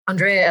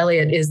Andrea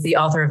Elliott is the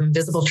author of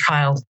Invisible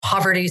Child,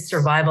 Poverty,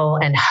 Survival,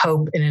 and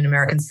Hope in an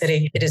American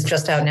City. It is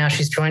just out now.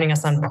 She's joining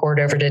us on Poured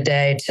Over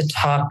today to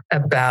talk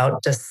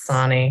about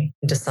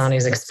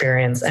Dasani's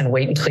experience. And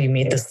wait until you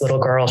meet this little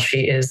girl.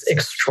 She is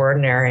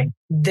extraordinary.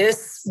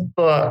 This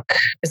book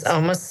is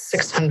almost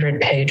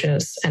 600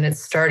 pages, and it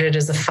started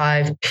as a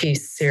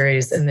 5-piece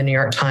series in the New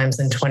York Times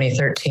in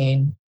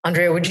 2013.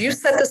 Andrea, would you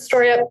set the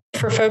story up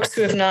for folks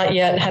who have not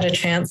yet had a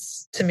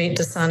chance to meet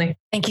Dasani?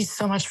 Thank you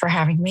so much for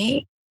having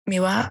me,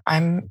 Miwa.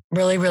 I'm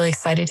really, really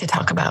excited to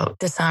talk about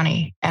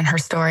Dasani and her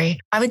story.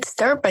 I would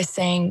start by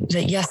saying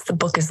that, yes, the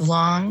book is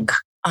long.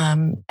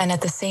 And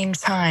at the same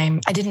time,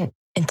 I didn't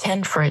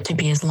intend for it to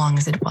be as long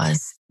as it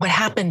was. What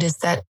happened is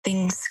that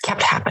things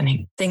kept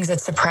happening, things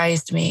that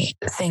surprised me,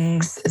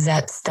 things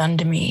that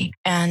stunned me.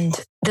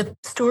 And the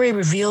story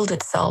revealed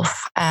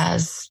itself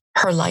as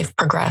her life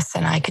progressed,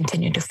 and I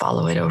continued to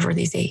follow it over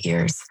these 8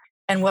 years.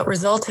 And what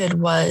resulted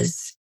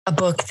was a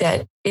book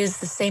that is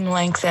the same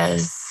length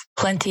as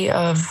plenty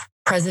of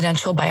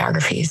presidential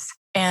biographies.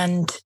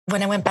 And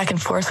when I went back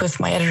and forth with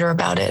my editor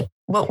about it,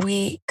 what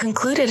we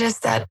concluded is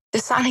that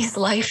Dasani's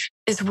life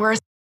is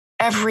worth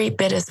every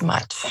bit as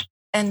much.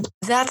 And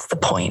that's the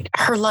point.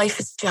 Her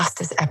life is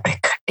just as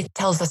epic. It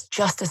tells us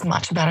just as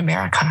much about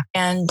America.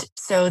 And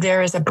so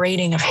there is a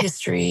braiding of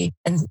history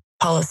and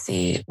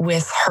policy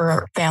with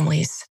her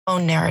family's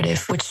own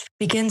narrative, which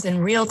begins in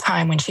real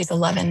time when she's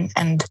 11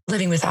 and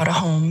living without a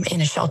home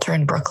in a shelter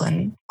in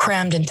Brooklyn,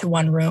 crammed into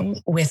one room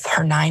with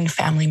her 9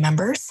 family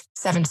members,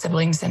 7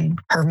 siblings, and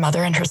her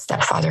mother and her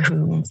stepfather,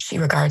 whom she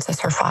regards as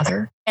her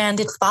father. And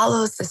it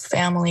follows this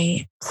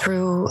family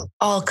through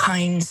all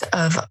kinds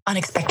of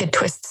unexpected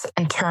twists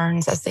and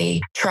turns as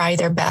they try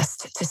their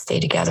best to stay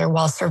together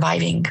while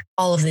surviving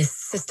all of these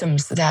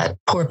systems that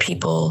poor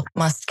people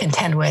must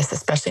contend with,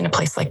 especially in a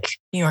place like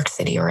New York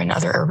City or in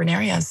other urban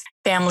areas.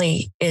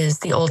 Family is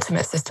the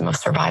ultimate system of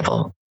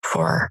survival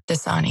for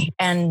Dasani.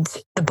 And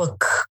the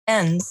book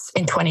ends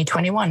in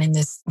 2021 in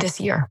this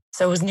year.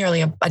 So it was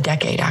nearly a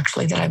decade,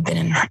 actually, that I've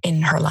been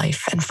in her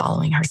life and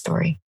following her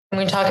story. Can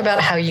we talk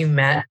about how you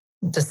met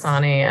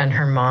Dasani and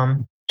her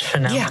mom,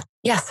 Chanel? Yeah.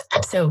 Yes.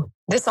 So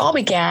this all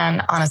began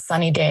on a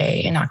sunny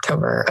day in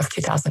October of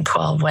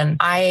 2012 when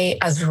I,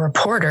 as a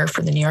reporter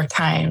for the New York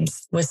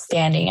Times, was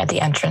standing at the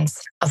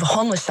entrance of a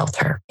homeless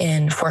shelter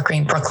in Fort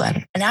Greene,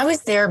 Brooklyn. And I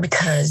was there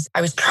because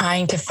I was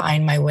trying to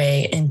find my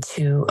way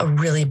into a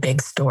really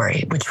big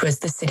story, which was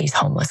the city's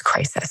homeless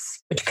crisis,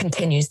 which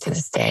continues to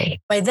this day.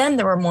 By then,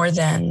 there were more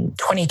than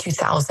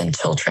 22,000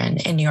 children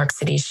in New York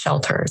City's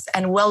shelters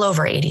and well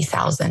over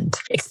 80,000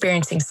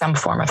 experiencing some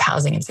form of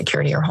housing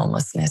insecurity or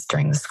homelessness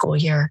during the school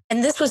year.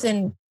 And this was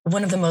in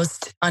one of the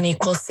most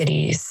unequal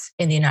cities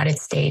in the United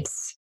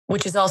States,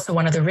 which is also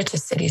one of the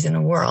richest cities in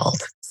the world.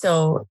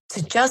 So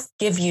to just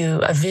give you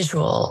a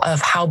visual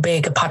of how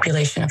big a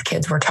population of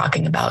kids we're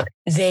talking about,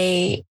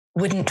 they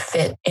wouldn't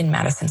fit in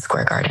Madison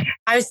Square Garden.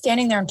 I was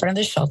standing there in front of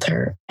the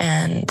shelter,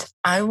 and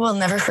I will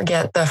never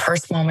forget the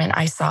first moment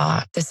I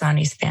saw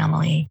Dasani's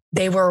family.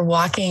 They were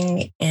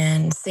walking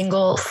in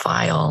single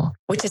file,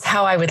 which is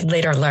how I would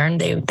later learn.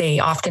 They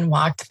often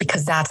walked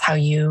because that's how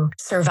you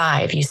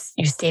survive. You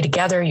stay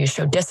together, you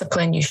show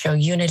discipline, you show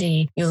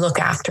unity, you look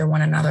after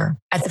one another.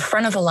 At the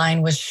front of the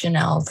line was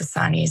Chanel,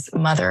 Dasani's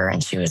mother,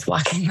 and she was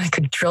walking like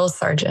a drill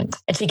sergeant.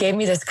 And she gave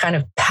me this kind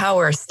of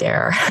power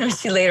stare.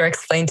 She later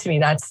explained to me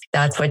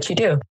that's what you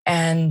do.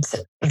 And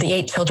the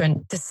 8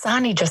 children,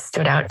 Dasani just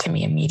stood out to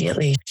me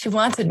immediately. She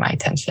wanted my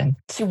attention.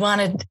 She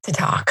wanted to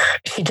talk.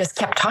 She just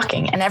kept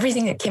talking. And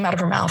everything that came out of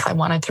her mouth, I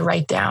wanted to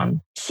write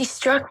down. She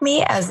struck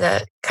me as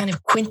a kind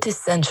of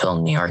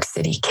quintessential New York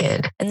City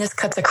kid. And this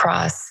cuts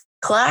across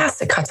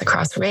class, it cuts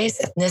across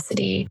race,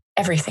 ethnicity,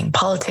 everything,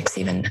 politics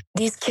even.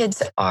 These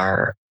kids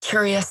are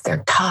curious,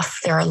 they're tough,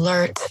 they're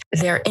alert,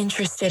 they're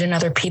interested in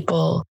other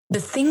people.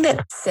 The thing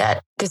that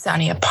set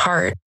Dasani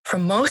apart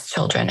from most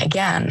children,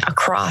 again,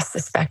 across the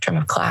spectrum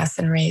of class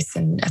and race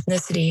and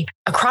ethnicity,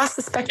 across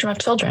the spectrum of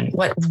children,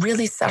 what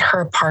really set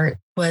her apart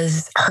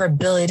was her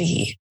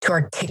ability to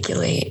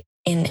articulate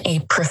in a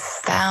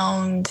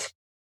profound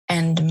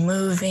and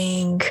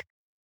moving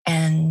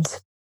and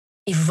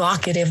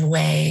evocative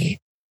way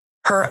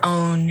her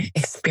own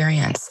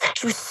experience.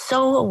 She was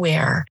so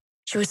aware.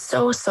 She was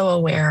so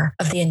aware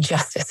of the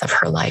injustice of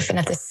her life. And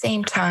at the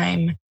same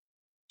time,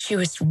 she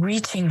was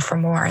reaching for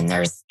more. And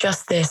there's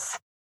just this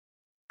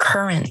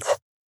current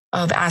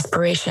of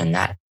aspiration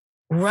that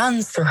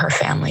runs through her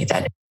family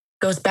that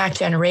goes back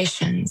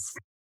generations.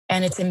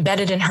 And it's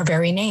embedded in her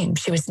very name.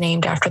 She was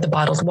named after the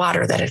bottled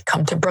water that had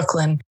come to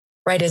Brooklyn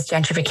right as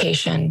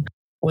gentrification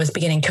was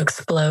beginning to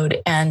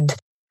explode. And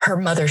her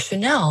mother,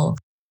 Chanel,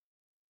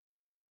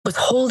 was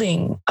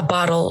holding a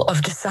bottle of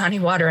Dasani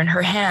water in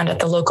her hand at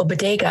the local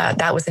bodega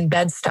that was in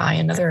Bed-Stuy,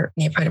 another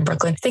neighborhood in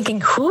Brooklyn,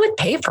 thinking, who would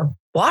pay for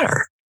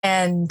water?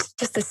 And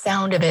just the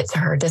sound of it to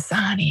her,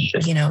 Dasani,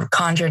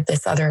 conjured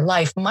this other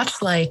life,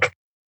 much like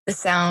the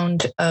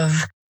sound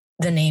of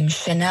the name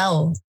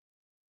Chanel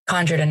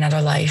conjured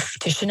another life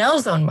to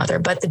Chanel's own mother.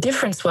 But the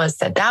difference was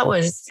that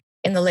was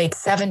in the late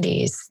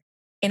 70s.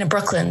 in a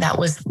Brooklyn that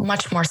was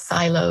much more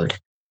siloed,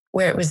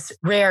 where it was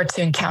rare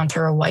to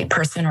encounter a white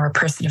person or a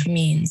person of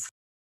means.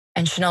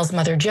 And Chanel's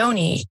mother,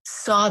 Joni,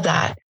 saw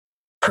that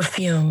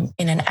perfume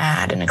in an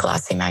ad in a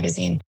glossy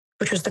magazine,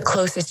 which was the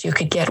closest you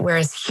could get.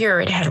 Whereas here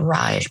it had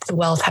arrived, the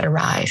wealth had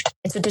arrived.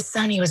 And so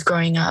Dasani was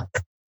growing up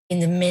in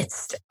the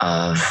midst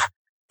of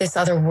this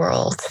other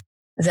world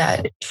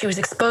that she was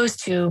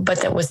exposed to,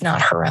 but that was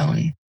not her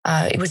own.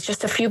 It was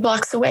just a few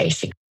blocks away.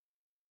 She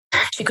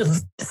could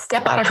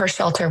step out of her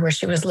shelter where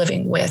she was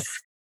living with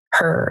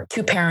her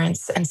 2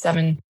 parents and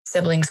 7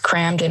 siblings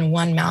crammed in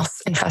one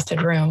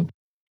mouse-infested room,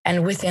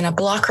 and within a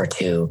block or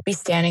 2, be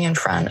standing in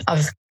front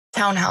of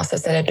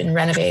townhouses that had been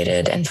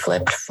renovated and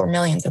flipped for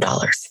millions of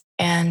dollars.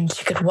 And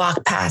she could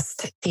walk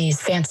past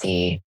these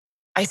fancy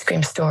ice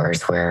cream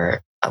stores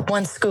where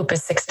 1 scoop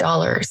is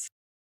 $6,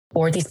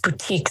 or these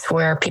boutiques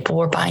where people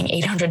were buying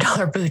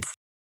 $800 boots.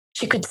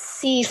 She could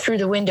see through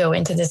the window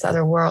into this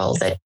other world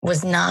that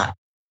was not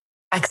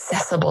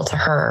accessible to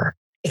her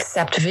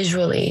except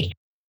visually.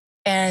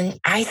 And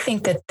I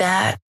think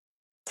that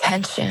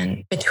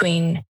tension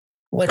between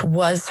what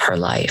was her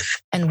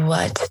life and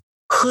what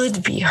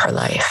could be her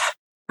life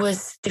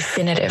was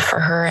definitive for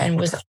her and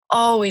was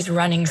always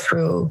running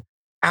through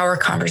our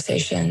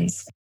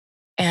conversations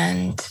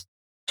and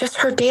just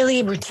her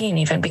daily routine,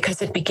 even,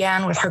 because it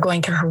began with her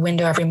going to her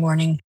window every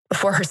morning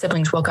before her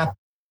siblings woke up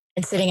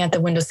and sitting at the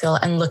windowsill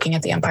and looking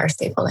at the Empire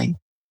State Building.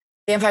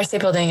 The Empire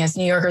State Building, as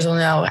New Yorkers will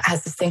know,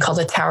 has this thing called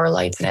the Tower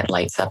Lights, and it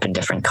lights up in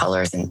different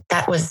colors. And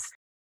that was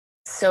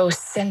so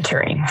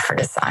centering for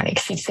Dasani.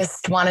 She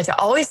just wanted to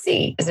always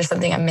see, is there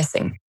something I'm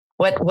missing?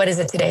 What is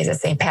it today? Is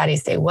it St.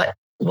 Paddy's Day? What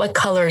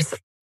colors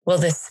will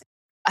this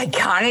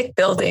iconic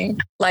building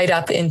light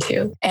up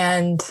into?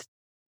 And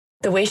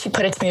the way she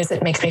put it to me is,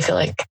 it makes me feel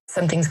like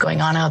something's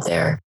going on out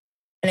there.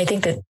 And I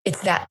think that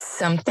it's that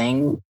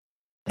something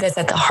that's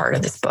at the heart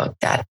of this book,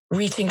 that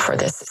reaching for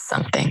this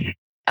something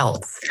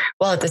else,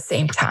 while at the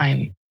same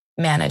time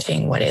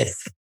managing what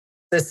is.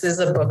 This is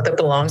a book that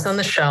belongs on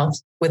the shelf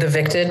with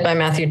Evicted by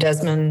Matthew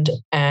Desmond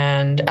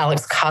and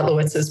Alex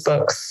Kotlowitz's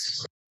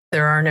books.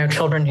 There Are No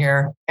Children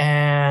Here,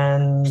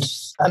 and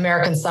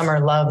American Summer,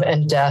 Love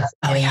and Death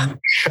in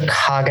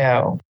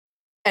Chicago.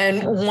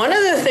 And one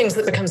of the things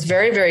that becomes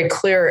very, very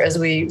clear as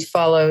we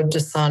follow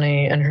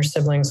Dasani and her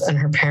siblings and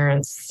her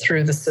parents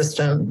through the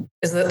system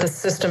is that the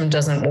system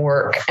doesn't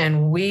work.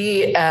 And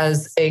we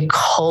as a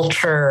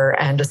culture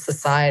and a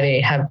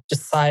society have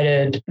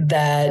decided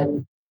that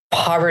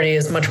poverty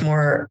is much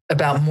more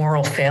about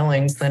moral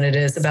failings than it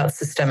is about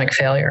systemic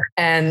failure.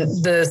 And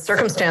the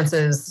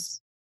circumstances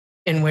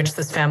in which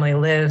this family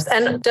lives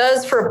and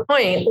does, for a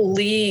point,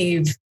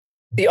 leave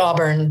the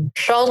Auburn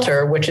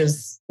shelter, which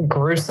is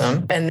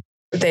gruesome. And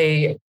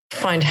they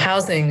find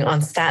housing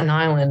on Staten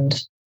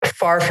Island,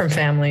 far from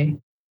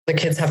family. The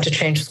kids have to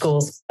change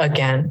schools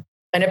again.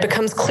 And it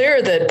becomes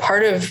clear that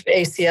part of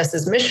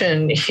ACS's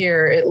mission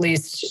here, at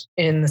least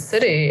in the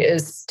city,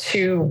 is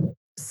to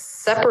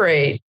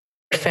separate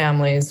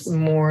families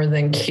more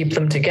than keep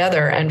them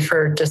together. And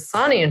for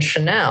Dasani and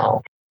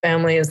Chanel,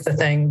 family is the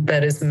thing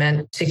that is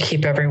meant to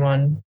keep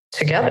everyone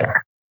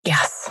together.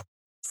 Yes.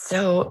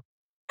 So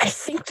I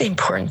think the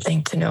important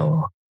thing to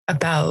know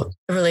about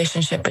the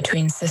relationship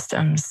between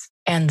systems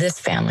and this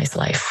family's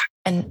life,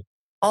 and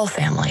all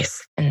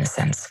families in the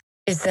sense,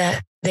 is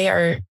that they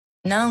are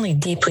not only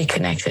deeply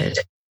connected,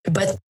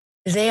 but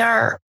they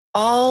are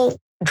all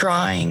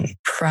drawing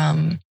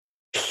from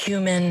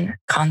human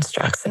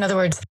constructs. In other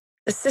words,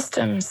 the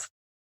systems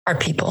are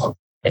people.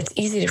 It's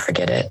easy to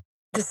forget it.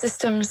 The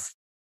systems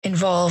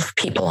involve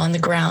people on the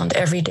ground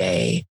every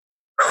day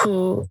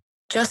who,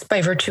 just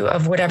by virtue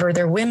of whatever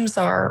their whims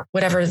are,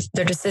 whatever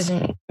their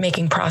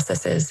decision-making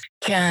processes,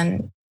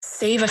 can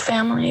save a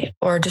family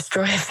or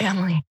destroy a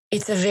family.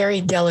 It's a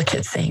very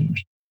delicate thing.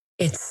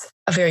 It's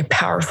a very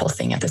powerful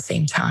thing at the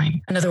same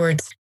time. In other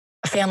words,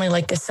 a family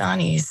like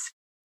Dasani's,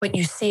 what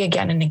you see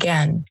again and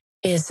again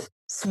is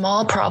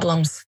small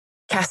problems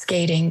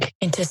cascading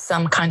into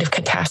some kind of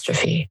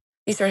catastrophe.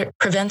 These are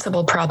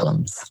preventable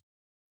problems.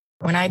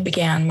 When I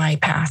began my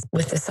path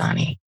with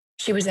Dasani,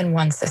 she was in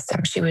one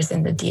system. She was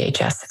in the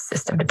DHS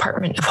system,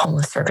 Department of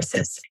Homeless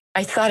Services.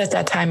 I thought at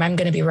that time, I'm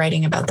going to be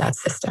writing about that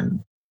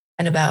system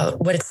and about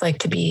what it's like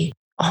to be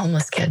a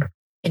homeless kid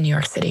in New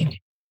York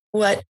City.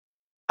 What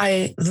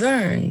I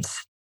learned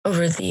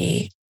over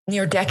the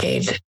near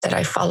decade that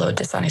I followed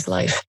Dasani's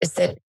life is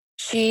that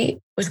she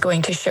was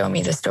going to show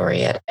me the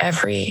story at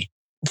every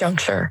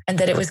juncture and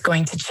that it was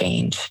going to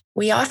change.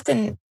 We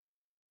often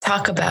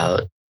talk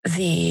about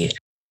the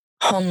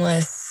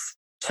homeless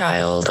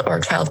child or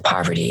child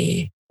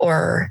poverty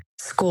or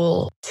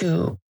school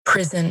to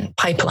prison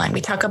pipeline.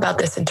 We talk about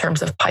this in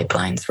terms of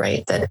pipelines,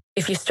 right? That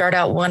if you start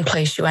out one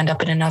place, you end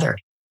up in another.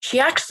 She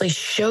actually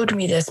showed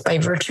me this by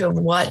virtue of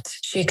what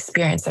she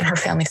experienced and her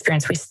family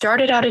experience. We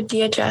started out at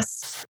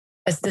DHS.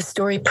 As the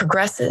story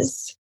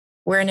progresses,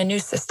 we're in a new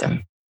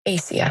system,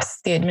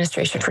 ACS, the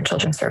Administration for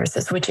Children's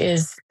Services, which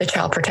is the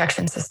child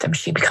protection system.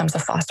 She becomes a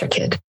foster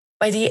kid.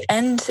 By the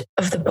end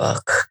of the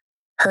book,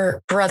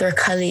 her brother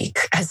Khalik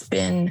has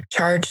been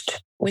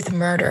charged with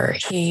murder.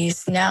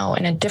 He's now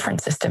in a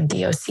different system,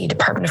 DOC,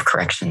 Department of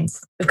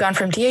Corrections. We've gone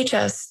from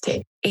DHS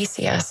to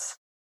ACS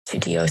to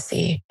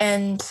DOC.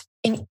 And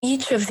in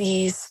each of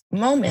these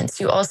moments,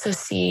 you also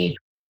see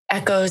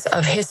echoes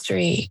of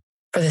history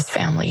for this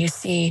family. You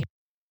see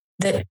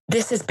that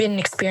this has been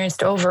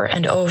experienced over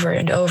and over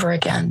and over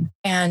again.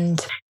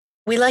 And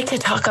we like to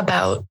talk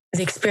about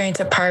the experience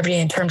of poverty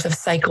in terms of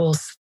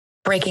cycles,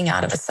 breaking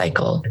out of a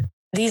cycle.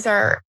 These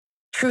are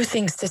true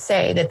things to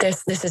say, that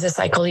this is a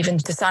cycle. Even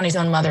Dasani's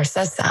own mother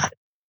says that.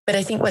 But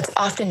I think what's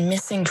often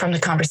missing from the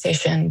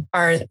conversation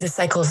are the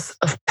cycles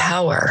of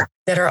power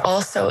that are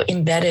also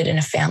embedded in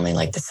a family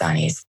like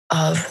Dasani's,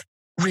 of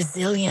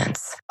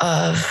resilience,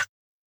 of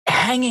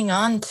hanging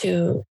on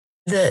to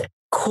the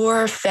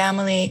core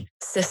family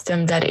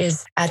system that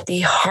is at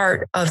the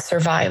heart of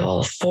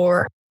survival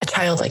for a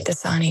child like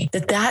Dasani,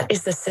 that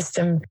is the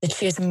system that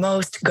she is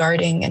most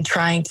guarding and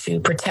trying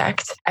to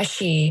protect as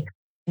she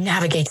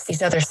navigates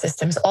these other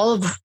systems, all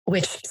of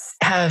which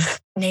have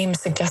names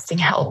suggesting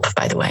help,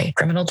 by the way: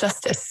 criminal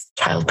justice,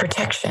 child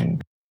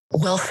protection,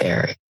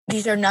 welfare.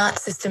 These are not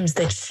systems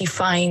that she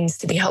finds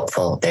to be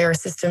helpful. They are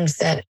systems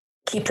that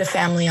keep the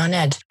family on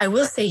edge. I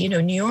will say,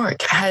 New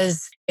York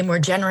has a more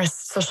generous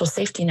social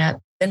safety net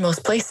than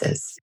most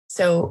places.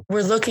 So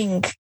we're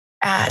looking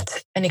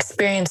at an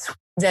experience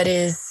that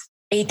is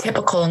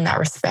atypical in that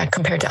respect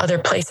compared to other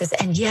places.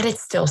 And yet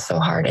it's still so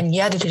hard. And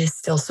yet it is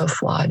still so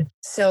flawed.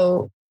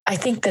 So I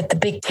think that the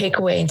big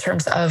takeaway in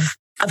terms of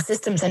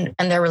systems and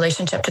their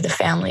relationship to the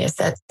family is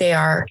that they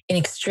are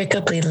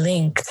inextricably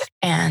linked,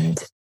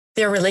 and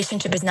their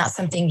relationship is not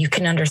something you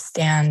can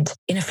understand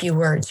in a few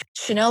words.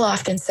 Chanel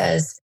often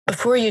says,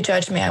 before you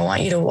judge me, I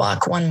want you to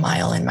walk 1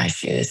 mile in my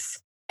shoes.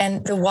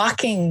 And the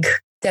walking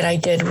that I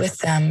did with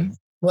them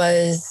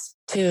was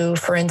to,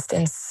 for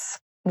instance,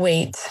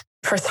 wait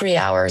for 3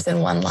 hours in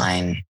one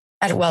line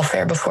at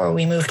welfare before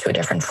we moved to a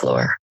different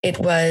floor. It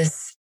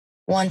was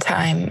one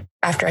time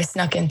after I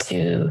snuck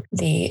into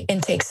the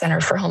intake center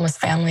for homeless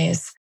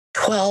families,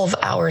 12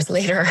 hours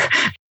later,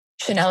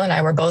 Chanel and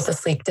I were both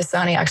asleep.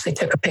 Dasani actually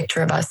took a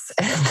picture of us,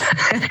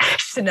 and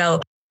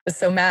Chanel was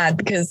so mad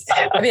because,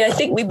 I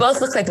think we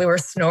both looked like we were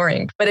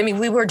snoring, but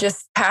we were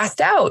just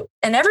passed out,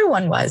 and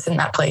everyone was in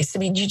that place.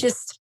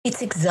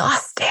 It's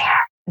exhausting.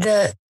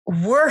 The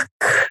work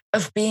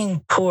of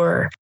being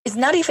poor is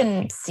not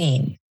even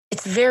seen.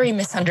 It's very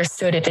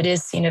misunderstood if it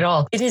is seen at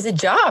all. It is a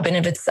job in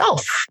of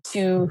itself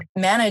to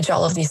manage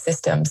all of these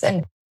systems.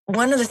 And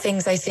one of the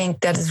things I think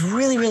that is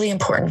really, really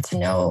important to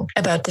know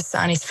about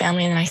Dasani's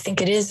family, and I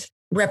think it is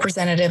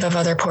representative of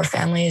other poor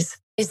families,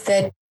 is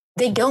that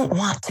they don't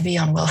want to be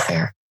on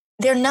welfare.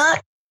 They're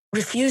not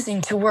refusing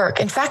to work.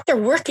 In fact, they're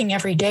working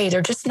every day.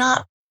 They're just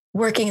not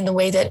working in the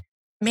way that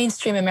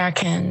mainstream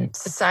American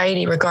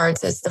society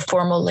regards as the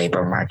formal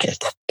labor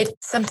market. It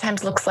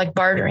sometimes looks like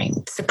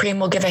bartering. Supreme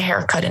will give a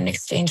haircut in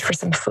exchange for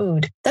some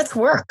food. That's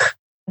work.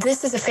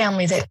 This is a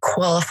family that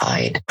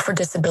qualified for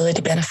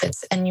disability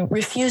benefits and you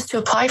refused to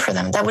apply for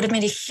them. That would have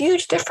made a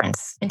huge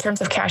difference in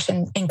terms of cash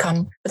and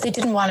income, but they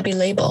didn't want to be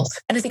labeled.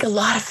 And I think a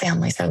lot of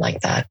families are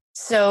like that.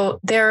 So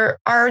there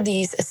are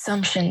these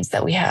assumptions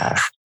that we have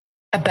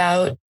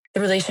about the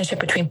relationship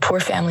between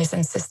poor families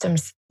and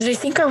systems that I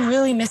think are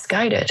really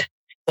misguided.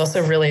 It's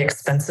also really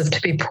expensive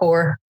to be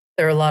poor.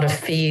 There are a lot of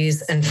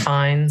fees and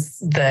fines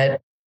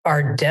that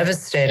are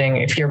devastating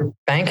if your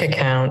bank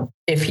account,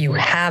 if you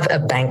have a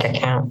bank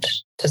account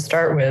to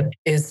start with,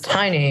 is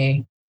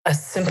tiny. A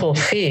simple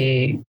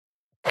fee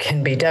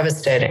can be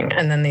devastating.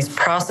 And then these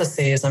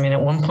processes,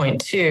 at one point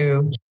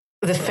too,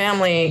 the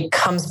family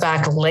comes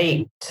back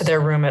late to their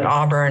room at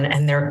Auburn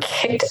and they're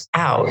kicked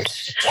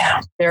out.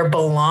 Yeah. Their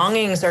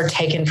belongings are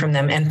taken from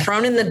them and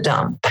thrown in the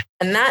dump.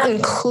 And that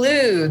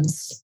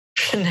includes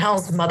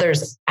Chanel's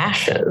mother's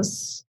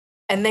ashes.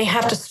 And they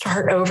have to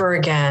start over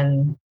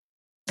again.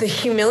 The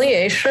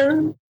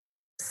humiliation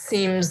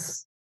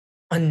seems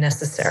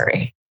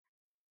unnecessary.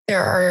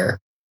 There are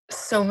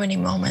so many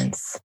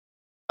moments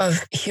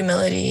of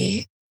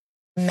humility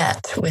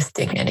met with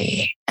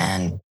dignity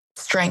and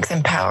strength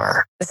and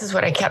power. This is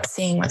what I kept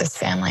seeing with this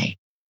family.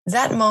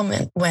 That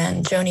moment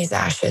when Joni's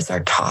ashes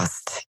are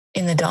tossed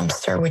in the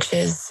dumpster, which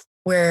is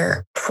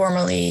where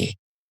formerly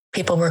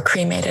people were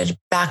cremated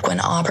back when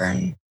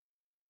Auburn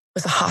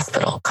was a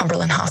hospital,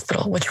 Cumberland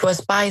Hospital, which was,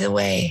 by the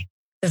way,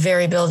 the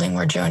very building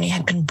where Joni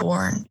had been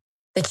born,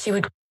 that she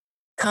would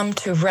come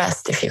to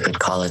rest, if you could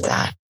call it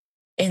that,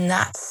 in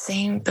that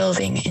same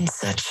building in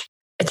such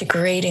a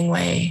degrading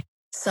way,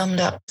 summed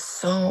up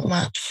so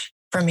much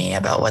for me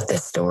about what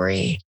this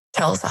story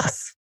tells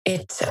us.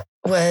 It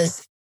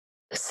was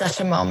such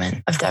a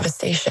moment of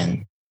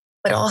devastation,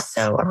 but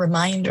also a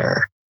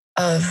reminder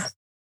of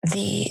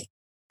the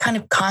kind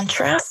of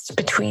contrast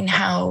between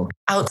how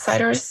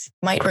outsiders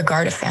might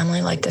regard a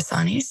family like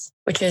Dasani's,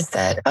 which is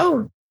that,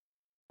 oh,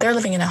 they're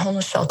living in a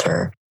homeless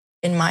shelter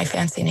in my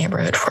fancy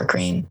neighborhood, Fort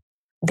Greene.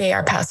 They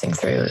are passing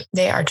through.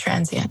 They are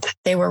transient.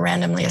 They were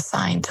randomly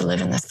assigned to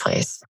live in this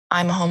place.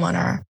 I'm a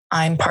homeowner.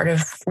 I'm part of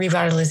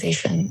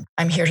revitalization.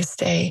 I'm here to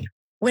stay.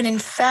 When in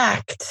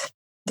fact,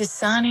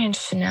 Dasani and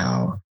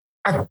Chanel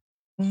are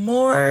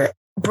more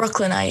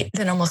Brooklynite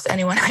than almost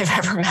anyone I've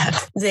ever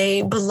met.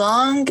 They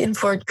belong in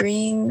Fort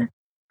Greene,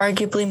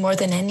 arguably more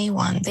than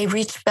anyone. They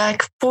reach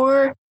back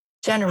 4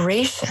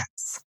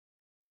 generations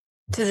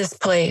to this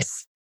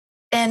place.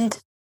 And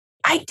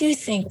I do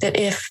think that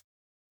if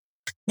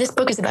this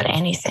book is about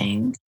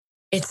anything,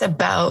 it's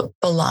about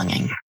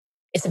belonging.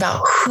 It's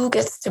about who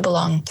gets to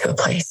belong to a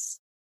place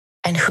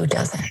and who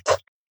doesn't.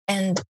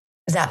 And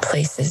that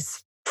place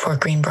is Fort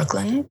Greene,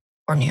 Brooklyn,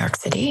 or New York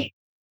City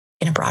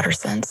in a broader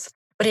sense.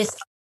 But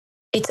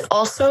it's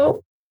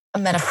also a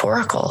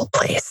metaphorical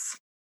place,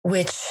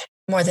 which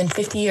more than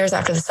 50 years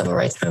after the Civil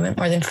Rights Movement,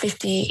 more than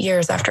 50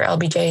 years after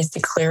LBJ's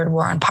declared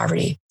war on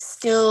poverty,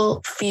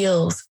 still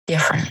feels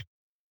different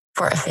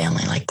for a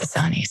family like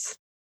Dasani's.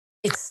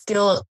 It's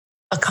still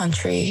a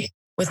country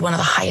with one of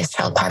the highest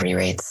child poverty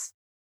rates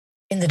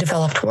in the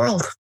developed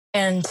world.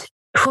 And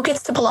who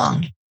gets to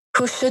belong?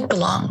 Who should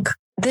belong?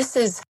 This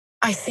is,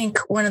 I think,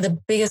 one of the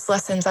biggest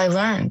lessons I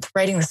learned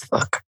writing this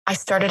book. I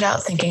started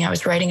out thinking I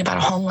was writing about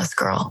a homeless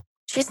girl.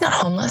 She's not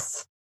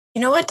homeless.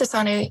 You know what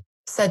Dasani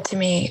said to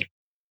me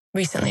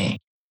recently?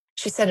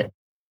 She said,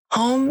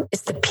 home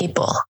is the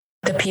people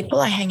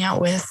I hang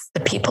out with,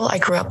 the people I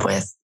grew up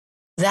with.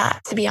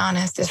 That, to be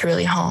honest, is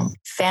really home.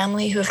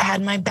 Family who've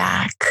had my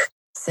back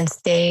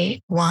since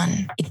day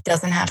one. It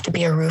doesn't have to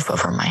be a roof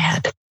over my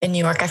head. In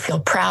New York, I feel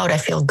proud. I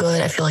feel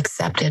good. I feel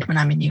accepted when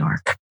I'm in New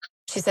York.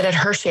 She said at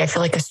Hershey, I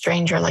feel like a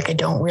stranger, like I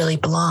don't really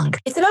belong.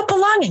 It's about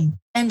belonging.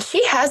 And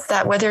she has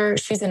that, whether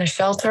she's in a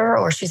shelter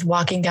or she's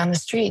walking down the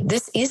street.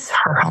 This is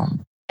her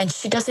home. And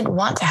she doesn't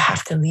want to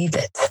have to leave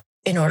it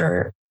in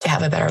order to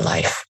have a better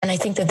life. And I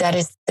think that that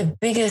is the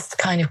biggest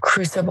kind of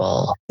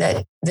crucible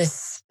that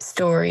this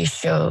story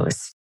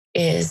shows,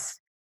 is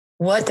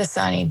what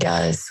Dasani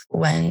does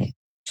when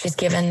she's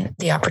given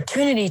the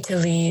opportunity to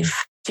leave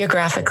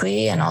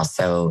geographically and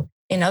also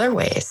in other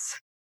ways,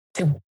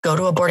 to go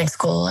to a boarding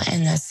school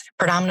in this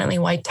predominantly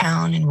white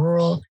town in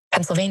rural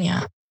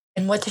Pennsylvania.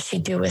 And what does she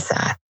do with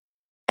that?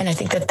 And I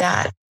think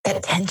that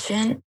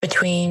tension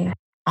between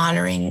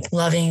honoring,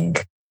 loving,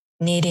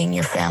 needing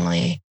your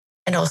family,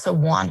 and also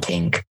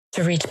wanting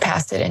to reach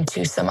past it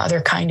into some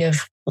other kind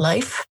of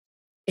life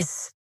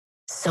is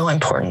so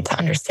important to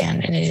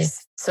understand. And it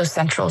is so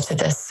central to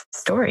this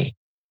story.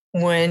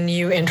 When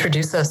you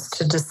introduce us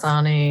to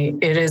Dasani,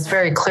 it is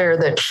very clear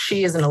that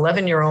she is an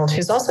 11-year-old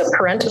who's also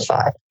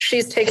parentified.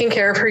 She's taking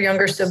care of her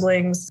younger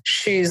siblings.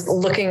 She's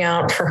looking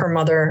out for her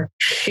mother.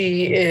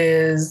 She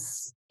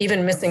is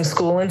even missing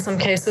school in some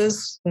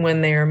cases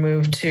when they are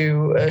moved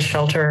to a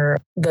shelter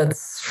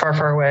that's far,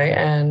 far away.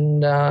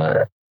 And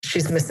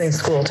she's missing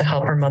school to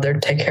help her mother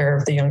take care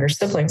of the younger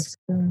siblings.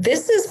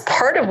 This is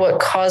part of what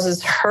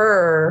causes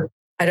her,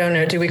 I don't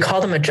know, do we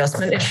call them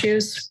adjustment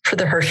issues for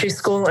the Hershey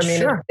School? I mean,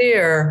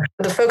 Sure.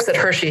 The folks at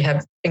Hershey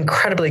have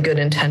incredibly good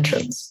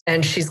intentions.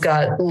 And she's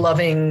got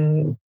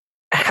loving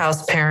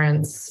house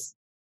parents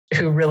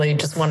who really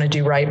just want to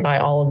do right by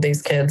all of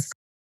these kids.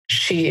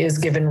 She is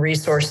given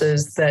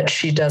resources that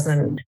she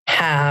doesn't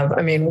have.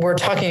 I mean, we're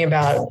talking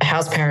about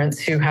house parents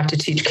who have to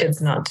teach kids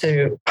not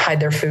to hide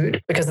their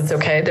food because it's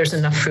okay, there's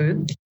enough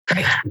food.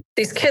 Right.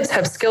 These kids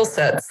have skill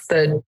sets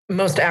that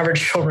most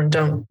average children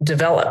don't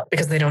develop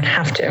because they don't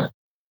have to.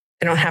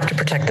 They don't have to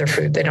protect their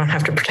food. They don't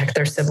have to protect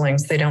their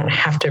siblings. They don't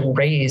have to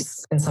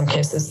raise, in some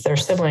cases, their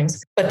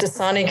siblings. But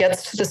Dasani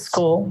gets to the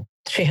school.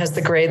 She has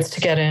the grades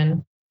to get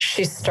in.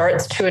 She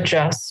starts to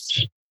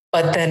adjust.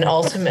 But then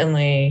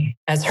ultimately,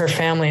 as her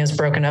family is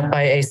broken up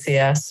by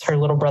ACS, her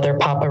little brother,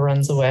 Papa,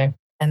 runs away.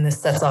 And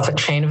this sets off a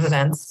chain of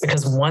events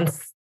because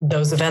once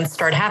those events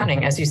start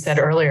happening, as you said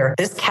earlier,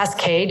 this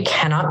cascade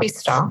cannot be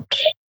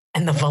stopped.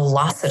 And it's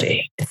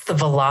the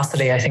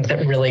velocity, I think,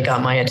 that really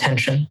got my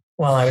attention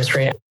while I was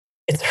reading.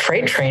 It's a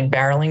freight train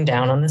barreling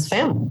down on this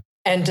family.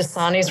 And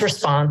Dasani's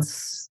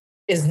response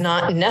is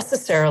not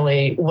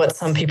necessarily what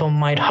some people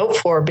might hope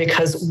for,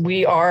 because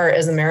we are,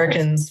 as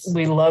Americans,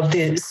 we love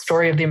the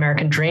story of the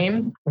American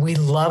dream. We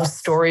love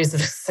stories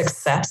of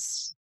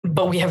success,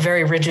 but we have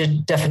very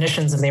rigid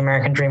definitions of the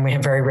American dream. We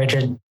have very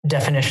rigid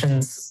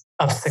definitions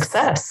of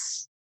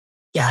success.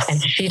 Yes. And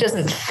she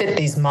doesn't fit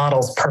these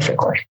models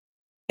perfectly.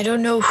 I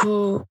don't know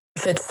who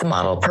fits the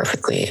model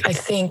perfectly. I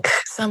think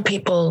some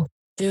people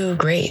do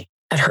great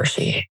at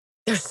Hershey.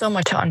 There's so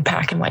much to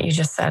unpack in what you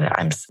just said.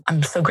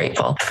 I'm so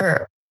grateful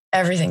for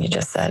everything you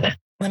just said.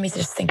 Let me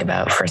just think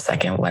about for a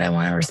second what I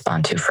want to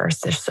respond to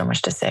first. There's so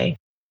much to say.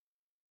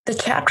 The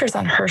chapters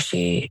on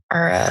Hershey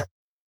are a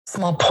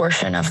small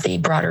portion of the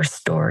broader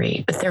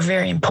story, but they're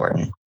very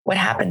important. What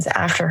happens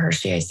after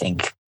Hershey, I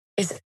think,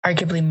 is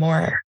arguably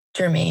more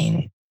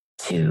germane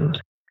to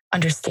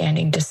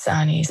understanding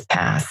Dasani's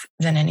path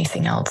than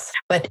anything else.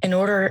 But in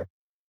order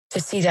to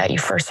see that, you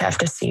first have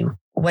to see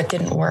what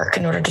didn't work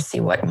in order to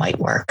see what might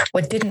work.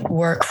 What didn't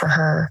work for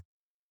her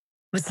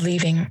was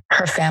leaving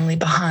her family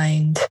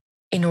behind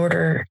in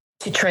order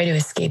to try to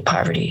escape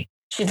poverty.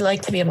 She'd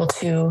like to be able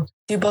to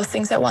do both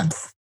things at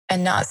once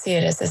and not see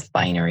it as this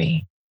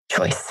binary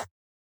choice.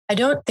 I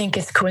don't think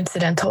it's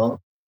coincidental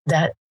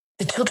that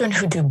the children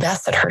who do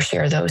best at Hershey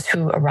are those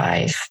who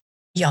arrive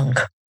young.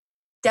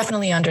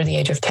 definitely under the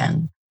age of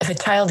 10. If a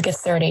child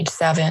gets there at age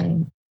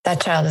 7,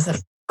 that child has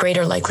a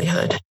greater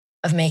likelihood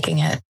of making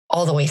it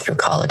all the way through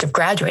college, of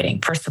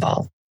graduating, first of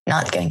all,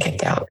 not getting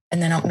kicked out,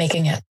 and then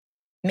making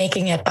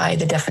it by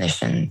the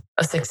definition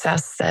of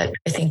success that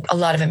I think a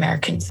lot of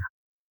Americans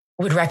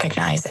would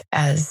recognize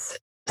as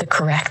the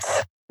correct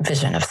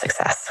vision of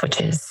success,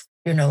 which is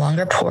you're no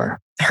longer poor.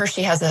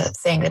 Hershey has a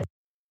saying that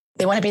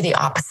they want to be the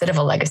opposite of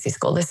a legacy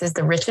school. This is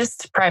the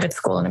richest private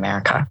school in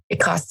America. It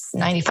costs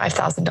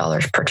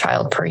 $95,000 per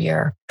child per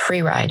year,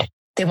 free ride.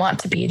 They want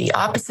to be the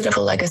opposite of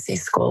a legacy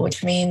school,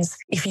 which means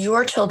if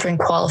your children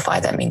qualify,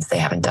 that means they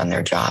haven't done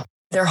their job.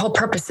 Their whole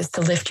purpose is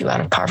to lift you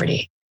out of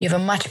poverty. You have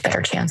a much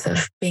better chance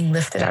of being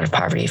lifted out of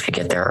poverty if you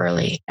get there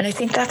early. And I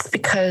think that's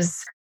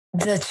because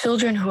the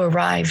children who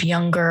arrive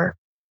younger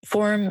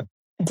form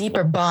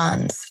deeper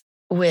bonds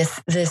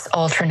with this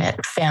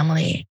alternate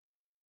family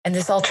and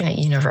this alternate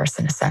universe,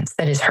 in a sense,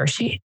 that is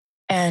Hershey.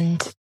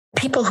 And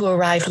people who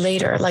arrive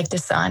later, like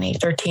Dasani,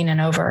 13 and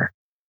over,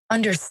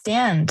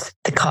 understand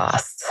the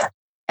costs,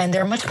 and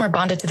they're much more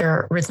bonded to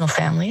their original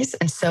families.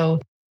 And so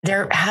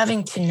they're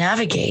having to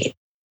navigate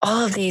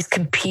all of these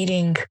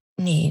competing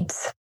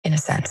needs, in a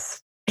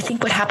sense. I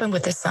think what happened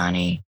with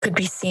Dasani could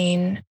be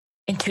seen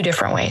in two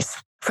different ways.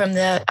 From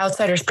the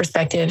outsider's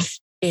perspective,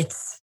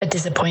 it's a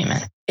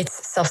disappointment.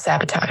 It's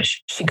self-sabotage.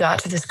 She got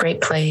to this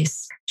great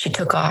place. She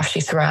took off. She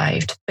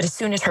thrived. But as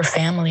soon as her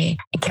family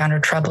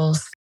encountered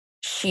troubles,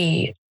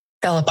 she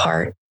fell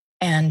apart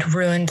and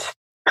ruined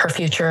her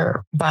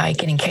future by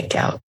getting kicked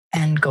out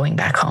and going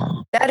back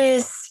home. That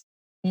is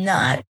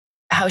not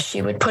how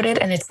she would put it.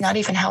 And it's not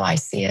even how I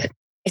see it.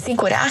 I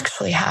think what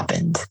actually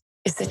happened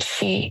is that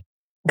she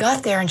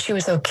got there and she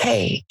was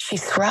okay. She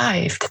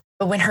thrived.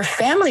 But when her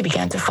family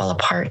began to fall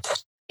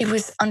apart, it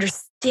was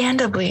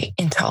understandably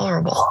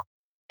intolerable.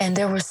 And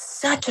there was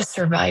such a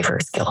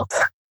survivor's guilt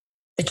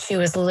that she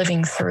was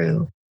living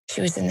through.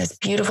 She was in this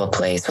beautiful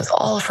place with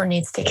all of her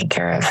needs taken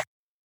care of,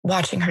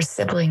 watching her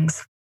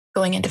siblings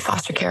going into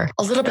foster care,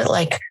 a little bit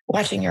like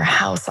watching your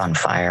house on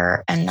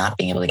fire and not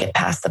being able to get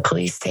past the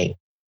police tape.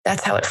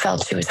 That's how it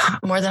felt. She was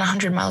more than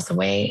 100 miles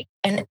away.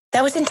 And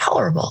that was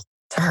intolerable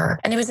to her.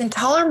 And it was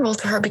intolerable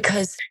to her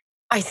because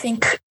I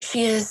think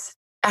she is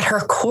at her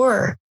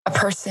core a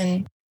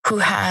person who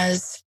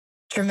has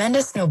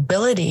tremendous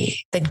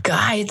nobility that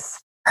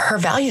guides her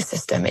value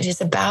system. It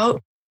is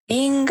about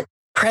being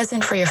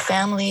present for your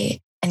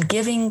family and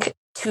giving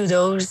to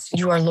those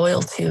you are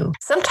loyal to.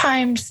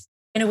 Sometimes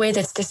in a way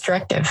that's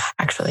destructive,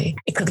 actually.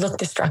 It could look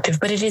destructive,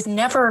 but it is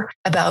never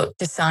about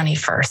Dasani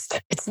first.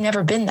 It's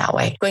never been that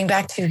way. Going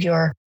back to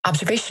your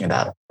observation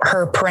about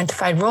her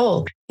parentified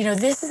role,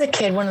 this is a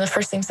kid, one of the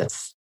first things that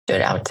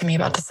stood out to me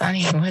about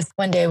Dasani was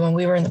one day when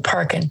we were in the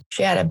park and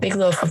she had a big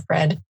loaf of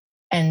bread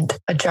and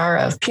a jar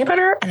of peanut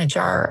butter and a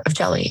jar of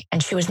jelly.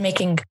 And she was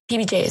making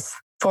PBJs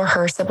for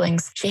her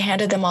siblings. She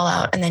handed them all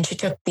out and then she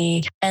took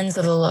the ends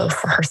of the loaf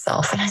for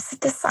herself. And I said,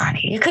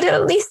 Dasani, you could have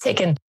at least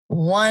taken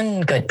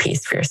one good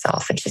piece for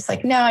yourself. And she's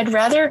like, no, I'd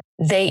rather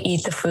they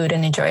eat the food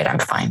and enjoy it. I'm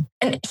fine.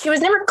 And she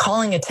was never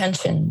calling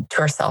attention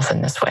to herself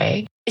in this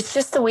way. It's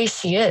just the way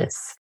she is.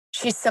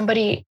 She's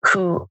somebody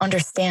who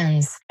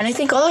understands. And I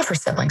think all of her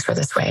siblings were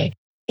this way.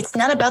 It's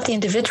not about the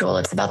individual.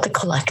 It's about the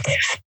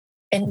collective.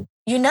 And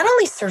you not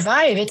only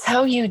survive, it's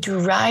how you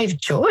derive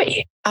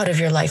joy out of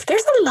your life.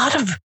 There's a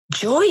lot of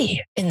joy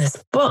in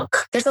this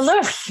book. There's a lot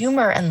of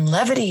humor and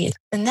levity.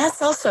 And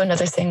that's also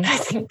another thing that I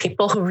think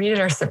people who read it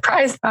are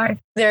surprised by.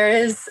 There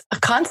is a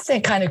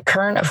constant kind of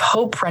current of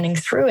hope running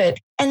through it.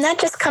 And that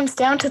just comes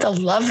down to the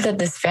love that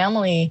this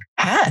family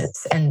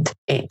has, and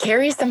it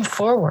carries them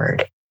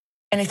forward.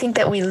 And I think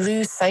that we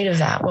lose sight of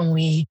that when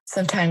we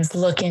sometimes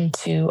look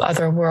into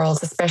other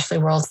worlds, especially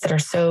worlds that are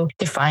so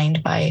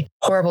defined by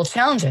horrible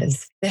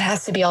challenges. It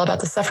has to be all about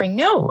the suffering.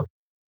 No,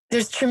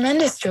 there's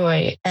tremendous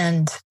joy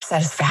and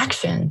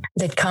satisfaction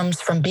that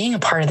comes from being a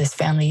part of this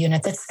family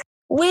unit that's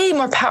way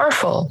more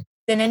powerful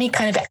than any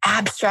kind of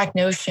abstract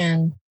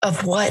notion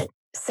of what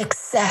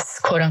success,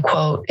 quote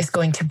unquote, is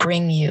going to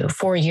bring you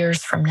 4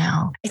 years from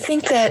now. I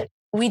think that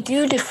we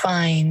do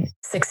define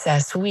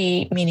success,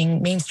 we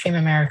meaning mainstream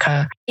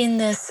America, in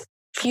this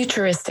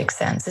futuristic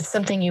sense. It's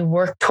something you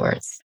work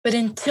towards. But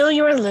until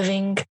you are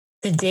living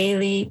the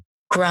daily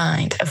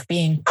grind of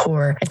being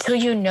poor, until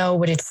you know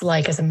what it's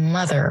like as a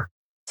mother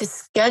to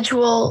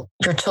schedule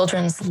your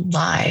children's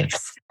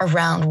lives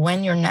around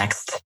when your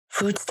next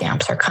food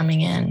stamps are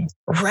coming in,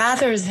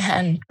 rather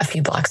than a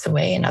few blocks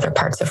away in other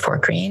parts of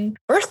Fort Greene,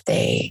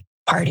 birthday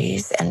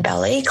parties and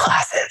ballet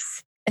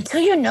classes.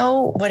 Until you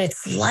know what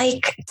it's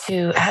like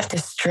to have to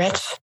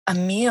stretch a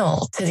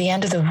meal to the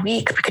end of the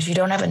week because you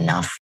don't have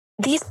enough,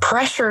 these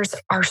pressures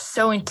are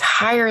so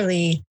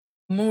entirely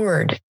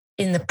moored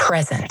in the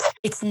present.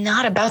 It's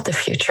not about the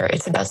future.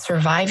 It's about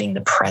surviving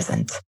the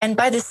present. And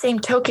by the same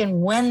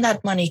token, when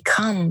that money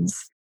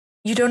comes,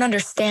 you don't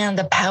understand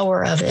the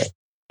power of it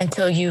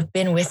until you've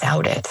been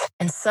without it.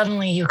 And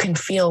suddenly you can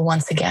feel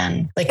once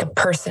again like a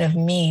person of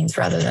means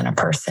rather than a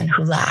person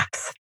who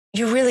lacks.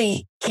 You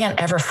really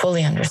can't ever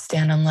fully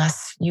understand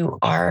unless you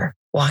are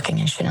walking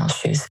in Chanel's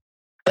shoes.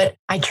 But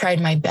I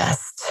tried my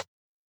best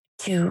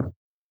to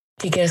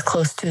get as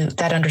close to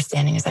that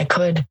understanding as I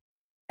could.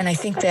 And I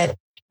think that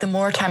the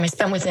more time I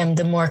spent with him,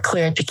 the more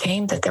clear it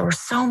became that there were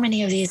so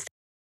many of these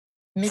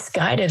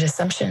misguided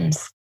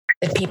assumptions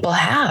that people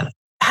have.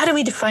 How do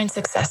we define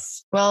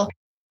success? Well,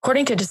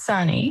 according to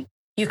Dasani,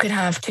 you could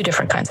have two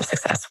different kinds of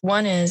success.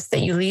 One is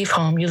that you leave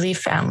home, you leave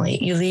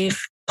family, you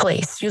leave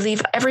place, you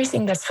leave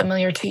everything that's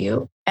familiar to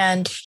you,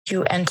 and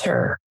you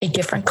enter a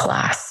different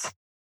class,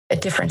 a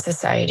different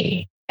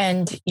society,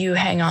 and you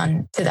hang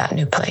on to that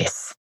new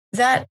place.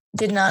 That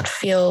did not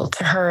feel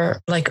to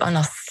her like an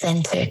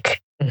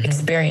authentic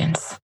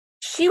experience.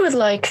 She would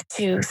like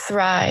to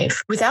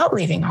thrive without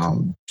leaving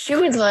home. She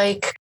would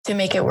like to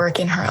make it work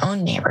in her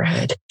own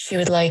neighborhood. She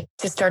would like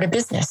to start a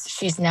business.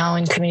 She's now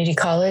in community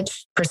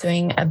college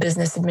pursuing a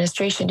business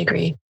administration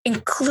degree,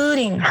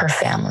 including her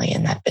family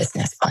in that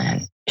business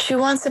plan. She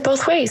wants it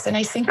both ways, and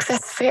I think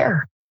that's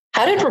fair.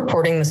 How did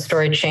reporting the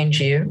story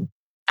change you?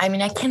 I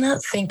mean, I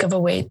cannot think of a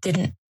way it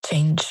didn't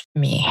change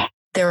me.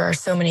 There are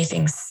so many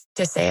things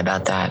to say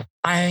about that.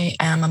 I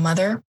am a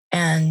mother,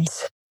 and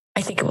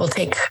I think it will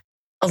take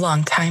a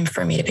long time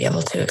for me to be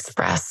able to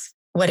express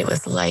what it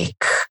was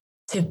like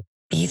to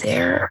be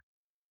there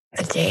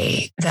the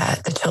day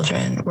that the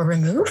children were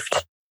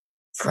removed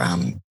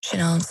from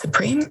Chanel and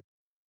Supreme.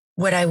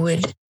 What I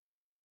would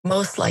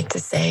most like to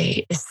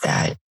say is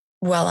that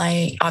while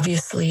I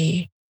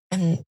obviously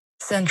am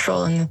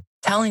central in the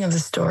telling of the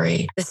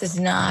story, this is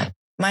not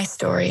my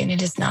story and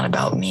it is not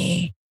about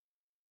me.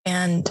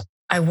 And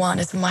I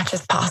want as much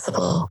as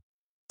possible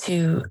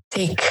to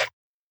take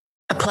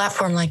a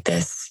platform like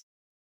this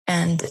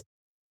and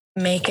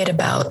make it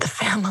about the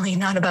family,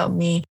 not about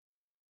me.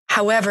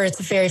 However, it's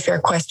a very fair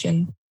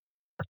question.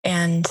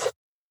 And,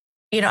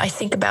 I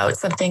think about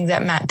something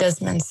that Matt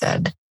Desmond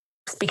said,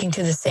 speaking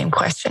to the same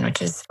question,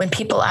 which is when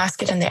people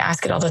ask it and they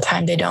ask it all the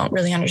time, they don't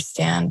really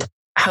understand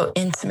how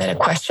intimate a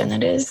question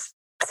it is.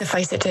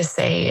 Suffice it to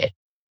say,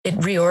 it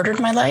reordered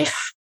my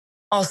life.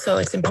 Also,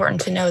 it's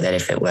important to know that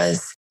if it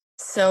was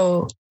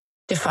so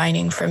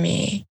defining for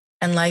me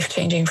and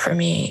life-changing for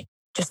me,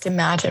 just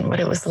imagine what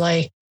it was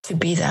like to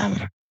be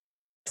them.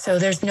 So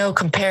there's no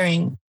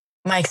comparing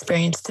my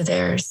experience to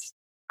theirs.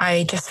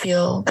 I just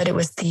feel that it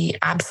was the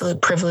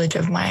absolute privilege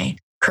of my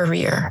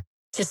career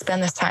to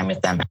spend this time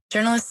with them.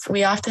 Journalists,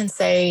 we often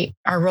say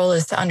our role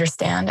is to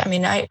understand. I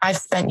mean, I've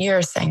spent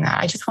years saying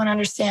that. I just want to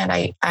understand.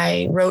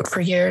 I wrote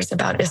for years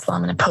about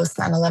Islam in a post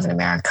 9/11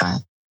 America,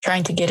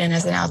 trying to get in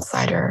as an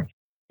outsider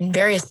in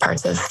various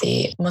parts of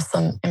the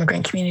Muslim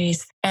immigrant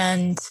communities.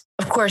 And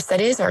of course,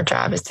 that is our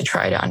job, is to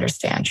try to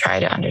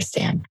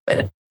understand.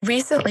 But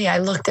recently I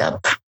looked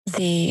up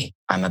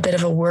I'm a bit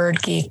of a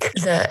word geek,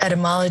 the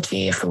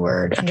etymology of the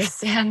word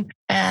understand.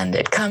 And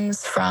it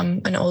comes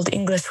from an old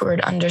English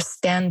word,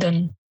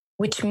 understanden,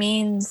 which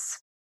means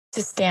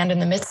to stand in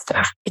the midst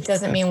of. It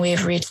doesn't mean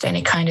we've reached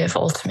any kind of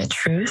ultimate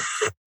truth.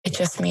 It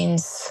just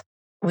means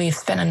we've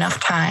spent enough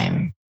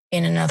time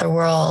in another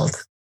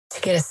world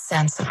to get a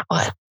sense of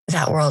what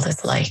that world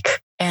is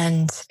like.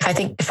 And I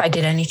think if I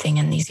did anything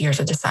in these years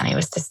of Dasani, it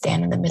was to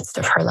stand in the midst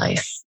of her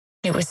life.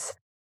 It was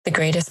the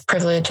greatest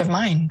privilege of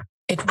mine.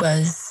 It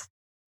was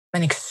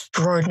an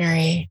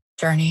extraordinary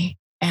journey.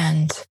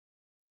 And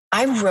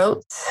I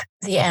wrote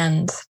the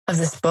end of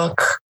this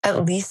book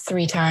at least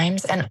 3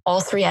 times. And all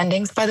 3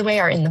 endings, by the way,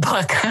 are in the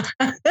book.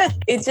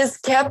 It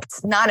just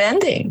kept not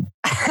ending.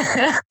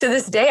 To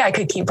this day, I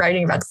could keep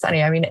writing about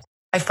Sunny. I mean,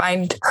 I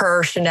find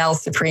her, Chanel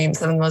Supreme,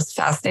 some of the most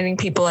fascinating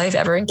people I've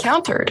ever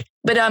encountered.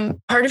 But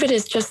part of it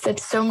is just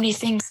that so many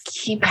things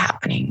keep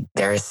happening.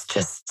 There's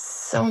just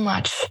so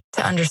much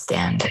to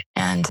understand.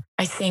 And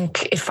I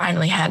think it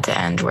finally had to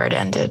end where it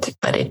ended,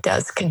 but it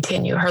does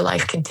continue. Her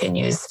life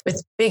continues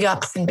with big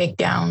ups and big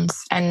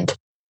downs. And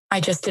I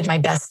just did my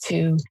best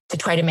to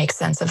try to make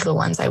sense of the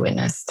ones I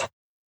witnessed.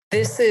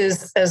 This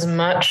is as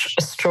much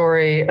a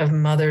story of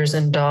mothers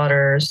and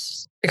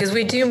daughters, because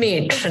we do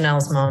meet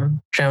Chanel's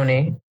mom,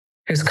 Joni,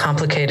 who's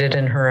complicated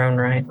in her own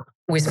right.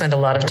 We spend a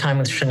lot of time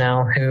with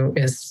Chanel, who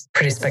is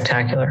pretty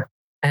spectacular,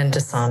 and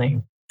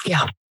Dasani.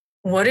 Yeah.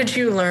 What did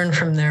you learn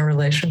from their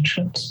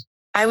relationships?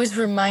 I was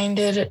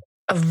reminded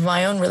of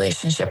my own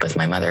relationship with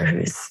my mother,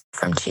 who's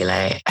from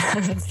Chile.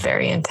 It's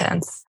very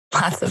intense,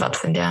 lots of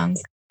ups and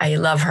downs. I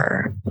love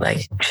her.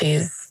 Like,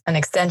 she's an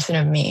extension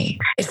of me.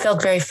 It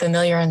felt very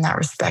familiar in that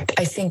respect.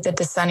 I think that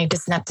Dasani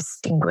does not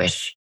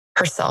distinguish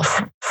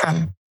herself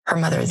from her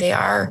mother. They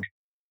are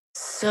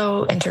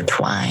so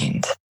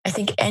intertwined. I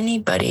think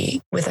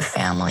anybody with a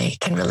family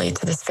can relate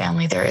to this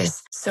family. There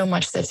is so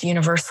much that's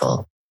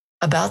universal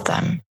about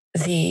them.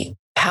 The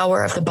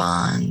power of the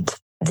bond,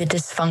 the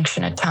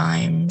dysfunction at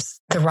times,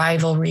 the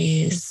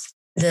rivalries,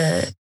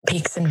 the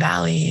peaks and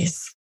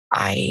valleys.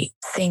 I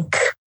think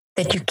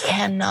that you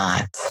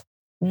cannot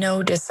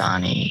know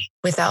Dasani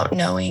without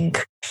knowing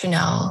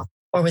Chanel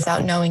or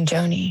without knowing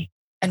Joni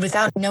and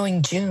without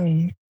knowing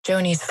June,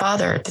 Joni's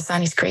father,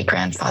 Dasani's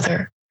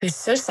great-grandfather, who's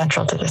so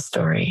central to the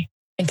story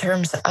in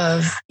terms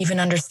of even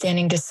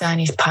understanding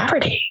Dasani's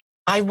poverty.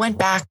 I went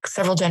back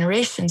several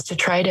generations to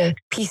try to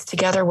piece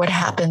together what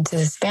happened to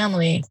this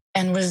family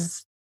and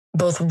was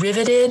both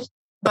riveted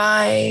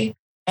by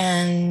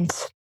and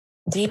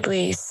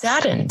deeply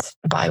saddened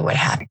by what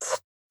happened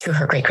to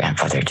her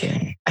great-grandfather,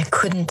 June. I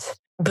couldn't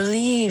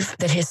believe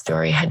that his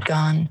story had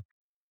gone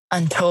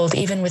untold,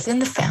 even within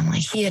the family.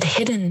 He had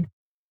hidden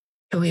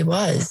who he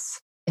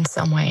was in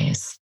some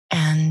ways.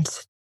 And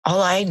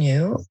all I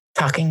knew,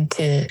 talking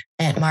to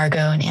Aunt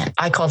Margot and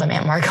I call them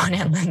Aunt Margot and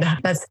Aunt Linda.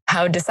 That's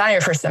how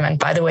Dasani first met.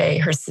 By the way,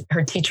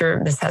 her teacher,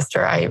 Miss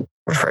Hester, I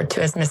referred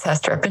to as Miss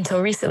Hester up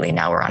until recently.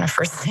 Now we're on a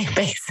first name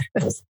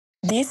basis.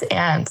 These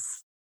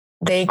aunts,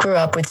 they grew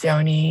up with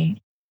Joni,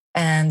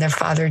 and their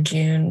father,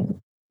 June,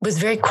 was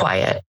very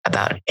quiet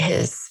about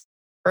his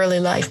early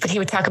life, but he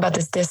would talk about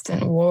this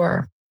distant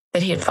war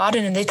that he had fought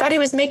in, and they thought he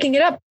was making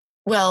it up.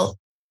 Well,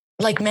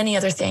 like many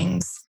other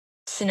things,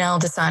 Chanel,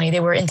 Dasani, they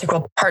were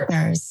integral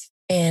partners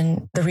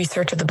in the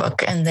research of the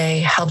book, and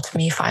they helped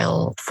me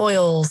file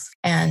foils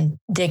and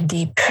dig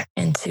deep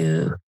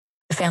into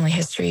the family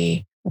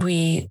history.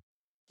 We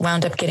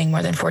wound up getting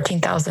more than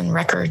 14,000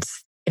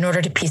 records in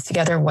order to piece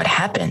together what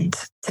happened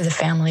to the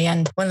family.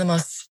 And one of the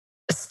most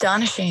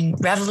astonishing,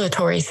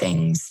 revelatory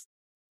things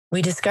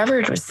we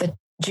discovered was that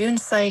June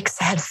Sykes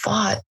had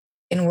fought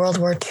in World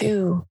War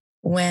II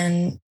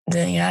when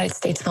the United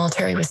States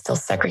military was still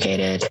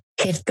segregated.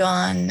 He'd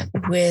gone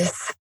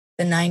with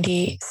the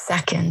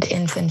 92nd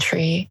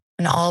Infantry,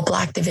 an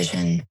all-Black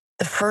division.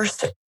 The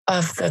first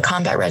of the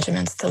combat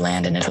regiments to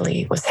land in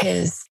Italy was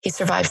his. He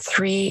survived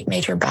 3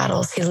 major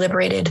battles. He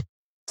liberated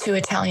 2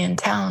 Italian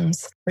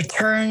towns,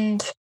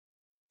 returned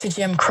to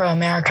Jim Crow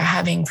America,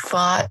 having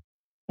fought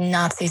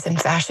Nazis and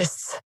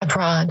fascists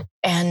abroad,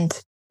 and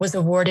was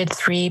awarded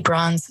 3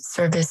 Bronze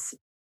Service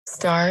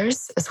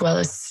Stars, as well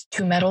as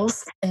 2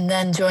 medals, and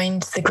then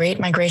joined the Great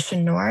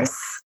Migration North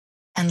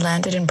and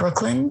landed in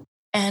Brooklyn.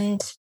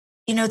 And,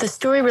 you know, the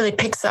story really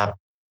picks up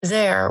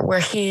there where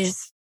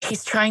he's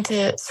trying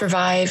to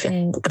survive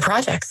in the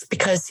projects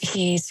because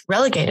he's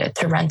relegated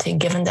to renting,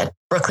 given that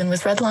Brooklyn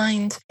was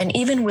redlined. And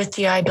even with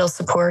GI Bill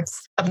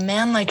supports, a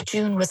man like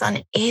June was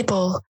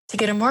unable to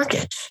get a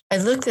mortgage. I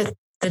looked at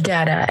the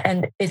data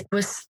and it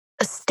was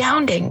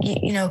astounding.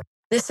 You know,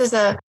 this is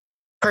a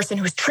person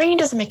who was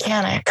trained as a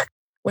mechanic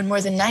when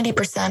more than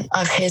 90%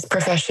 of his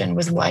profession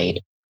was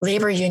white.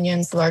 Labor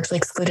unions largely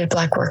excluded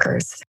Black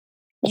workers.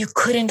 You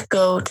couldn't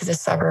go to the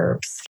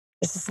suburbs.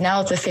 This is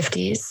now the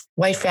 50s.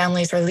 White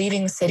families are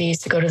leaving the cities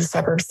to go to the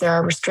suburbs. There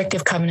are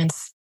restrictive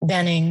covenants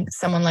banning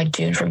someone like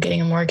June from getting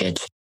a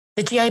mortgage.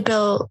 The GI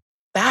Bill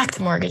backed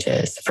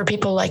mortgages for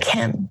people like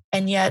him.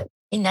 And yet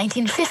in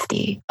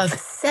 1950, of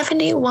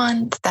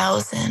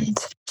 71,000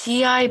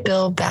 GI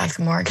Bill backed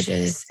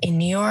mortgages in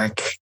New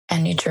York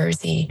and New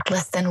Jersey,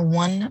 less than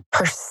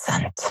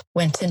 1%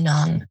 went to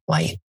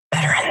non-white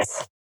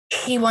veterans.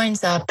 He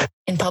winds up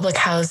in public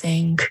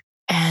housing,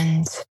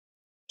 and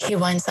he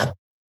winds up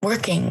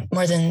working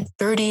more than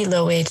 30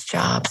 low-wage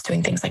jobs,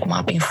 doing things like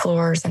mopping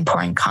floors and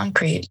pouring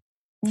concrete.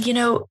 You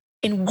know,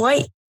 in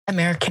white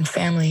American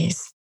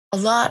families, a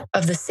lot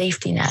of the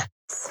safety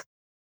nets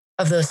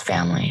of those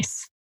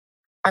families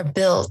are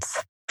built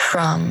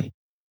from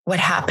what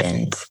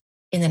happened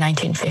in the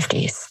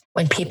 1950s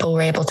when people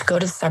were able to go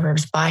to the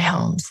suburbs, buy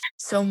homes.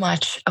 So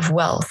much of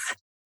wealth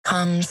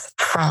comes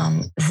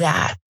from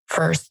that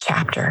first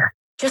chapter.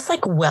 Just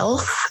like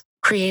wealth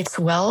creates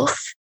wealth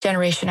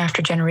generation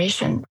after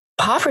generation,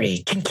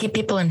 poverty can keep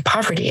people in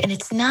poverty. And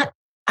it's not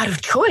out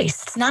of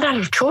choice. It's not out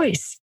of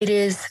choice. It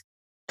is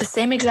the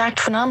same exact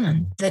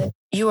phenomenon that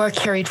you are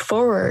carried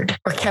forward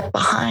or kept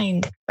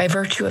behind by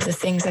virtue of the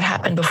things that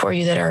happened before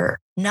you that are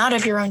not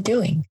of your own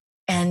doing.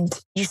 And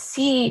you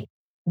see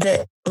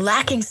the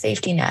lacking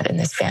safety net in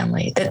this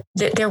family, that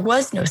there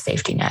was no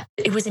safety net.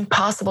 It was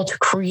impossible to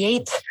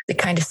create the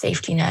kind of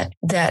safety net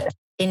that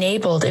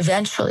enabled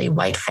eventually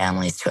white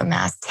families to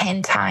amass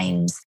 10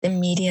 times the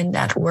median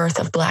net worth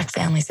of Black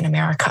families in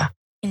America.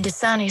 In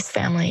Dasani's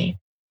family,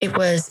 it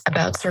was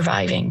about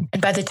surviving.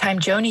 And by the time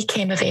Joni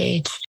came of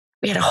age,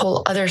 we had a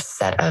whole other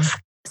set of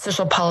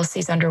social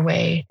policies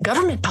underway,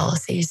 government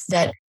policies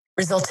that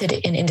resulted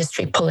in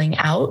industry pulling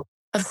out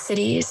of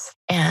cities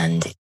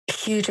and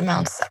huge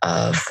amounts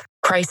of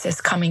crisis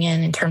coming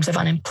in terms of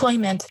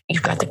unemployment.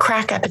 You've got the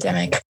crack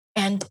epidemic.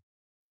 And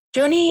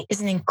Joni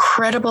is an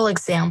incredible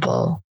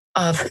example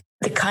of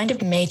the kind of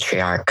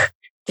matriarch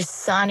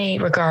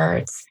Dasani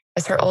regards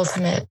as her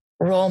ultimate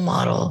role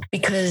model,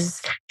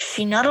 because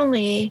she not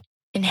only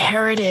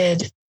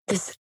inherited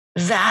this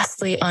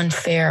vastly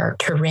unfair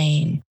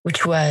terrain,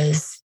 which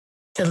was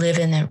to live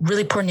in a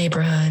really poor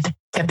neighborhood,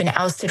 to have been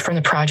ousted from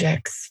the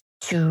projects,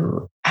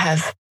 to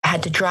have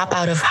had to drop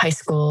out of high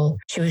school.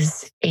 She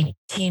was a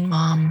teen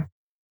mom,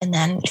 and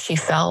then she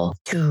fell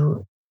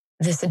to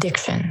this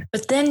addiction.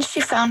 But then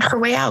she found her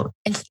way out.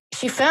 And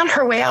she found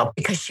her way out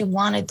because she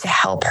wanted to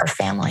help her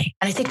family.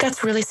 And I think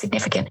that's really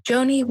significant.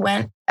 Joni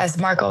went, as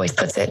Mark always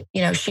puts it,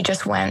 she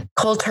just went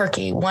cold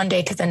turkey one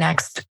day to the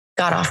next,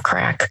 got off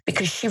crack,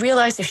 because she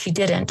realized if she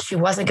didn't, she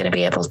wasn't going to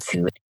be able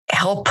to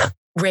help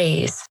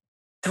raise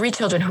 3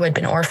 children who had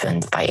been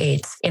orphaned by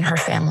AIDS in her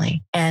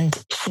family.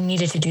 And she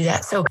needed to do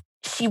that. So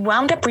she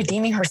wound up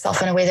redeeming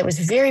herself in a way that was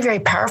very, very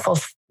powerful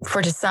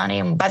for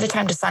Dasani. And by the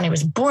time Dasani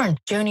was born,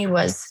 Joni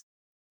was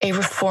a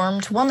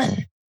reformed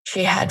woman.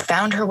 She had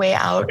found her way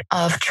out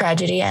of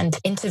tragedy and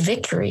into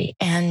victory.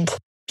 And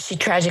she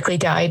tragically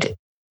died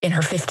in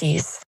her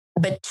 50s.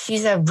 But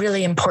she's a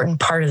really important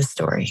part of the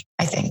story,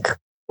 I think.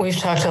 We've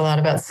talked a lot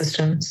about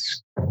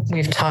systems.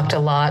 We've talked a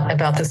lot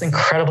about this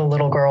incredible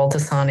little girl,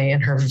 Dasani,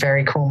 and her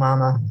very cool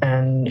mama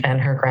and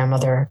her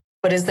grandmother.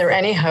 But is there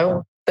any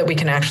hope that we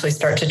can actually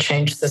start to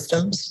change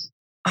systems?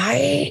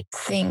 I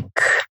think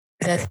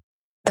that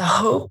the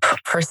hope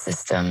for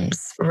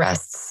systems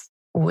rests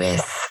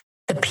with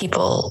the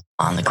people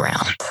on the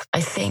ground.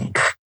 I think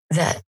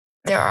that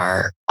there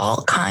are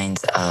all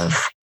kinds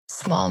of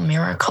small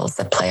miracles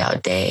that play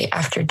out day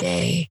after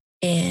day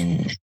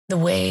in the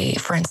way,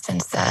 for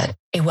instance, that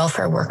a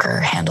welfare worker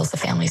handles a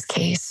family's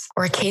case,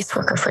 or a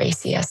caseworker for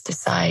ACS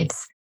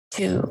decides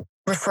to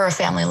refer a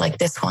family like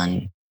this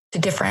one to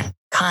different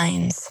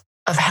kinds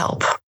of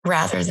help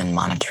rather than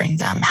monitoring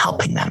them,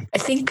 helping them. I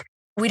think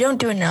we don't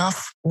do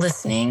enough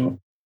listening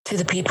to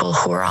the people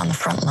who are on the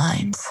front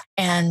lines.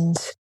 And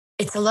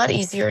it's a lot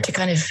easier to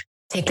kind of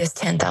take this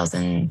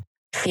 10,000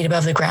 feet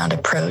above the ground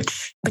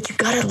approach, but you've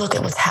got to look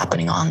at what's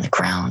happening on the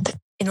ground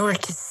in order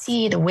to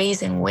see the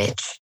ways in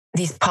which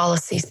these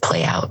policies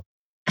play out.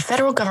 The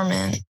federal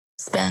government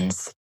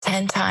spends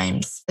 10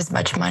 times as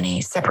much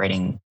money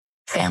separating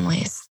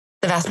families,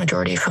 the vast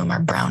majority of whom are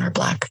brown or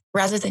Black,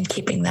 rather than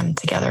keeping them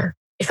together.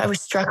 If I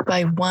was struck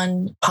by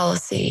one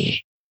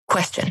policy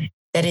question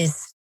that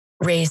is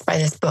raised by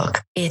this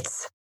book,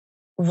 it's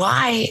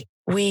why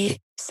we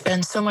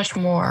spend so much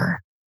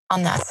more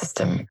on that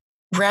system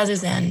rather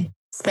than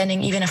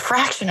spending even a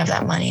fraction of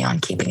that money on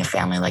keeping a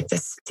family like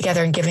this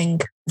together and giving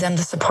them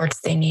the supports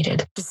they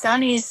needed.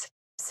 Dasani's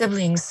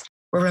siblings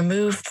were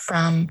removed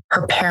from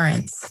her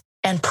parents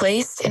and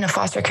placed in a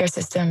foster care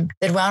system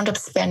that wound up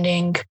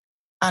spending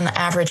on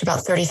average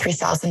about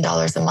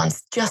 $33,000 a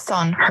month just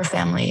on her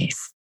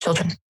family's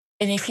children.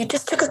 And if you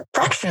just took a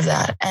fraction of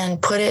that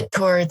and put it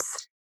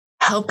towards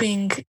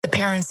helping the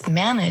parents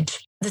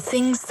manage the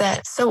things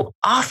that so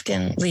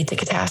often lead to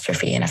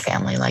catastrophe in a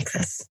family like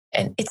this.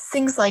 And it's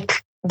things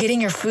like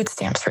getting your food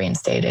stamps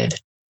reinstated,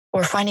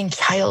 or finding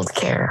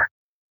childcare,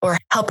 or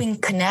helping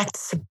connect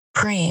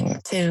Supreme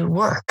to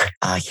work.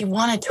 He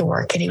wanted to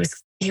work, and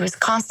he was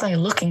constantly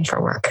looking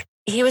for work.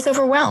 He was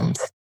overwhelmed.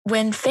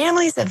 When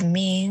families of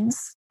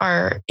means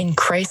are in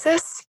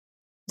crisis,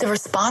 the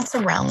response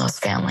around those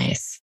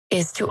families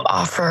is to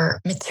offer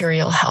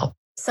material help.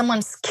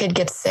 Someone's kid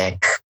gets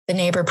sick, the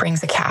neighbor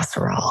brings a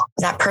casserole.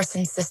 That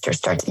person's sister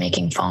starts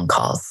making phone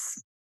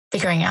calls,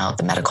 figuring out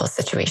the medical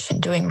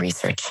situation, doing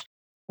research.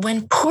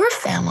 When poor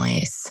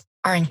families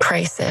are in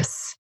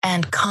crisis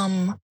and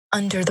come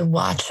under the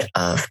watch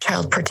of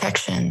child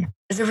protection,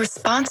 the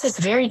response is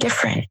very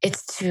different.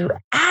 It's to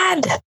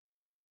add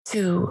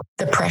to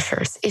the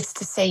pressures. It's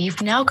to say,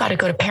 you've now got to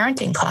go to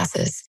parenting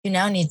classes. You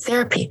now need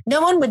therapy.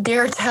 No one would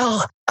dare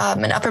tell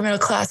an upper middle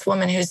class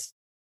woman whose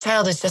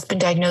child has just been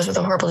diagnosed with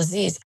a horrible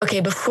disease,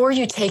 okay, before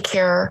you take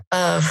care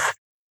of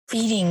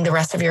feeding the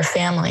rest of your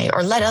family,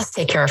 or let us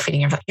take care of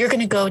feeding your family, you're going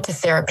to go to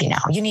therapy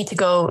now. You need to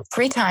go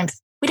 3 times.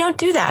 We don't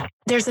do that.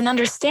 There's an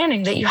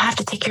understanding that you have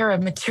to take care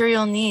of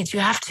material needs.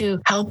 You have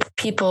to help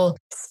people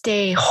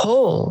stay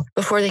whole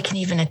before they can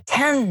even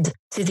attend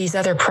to these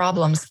other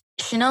problems.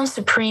 Chanel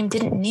Supreme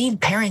didn't need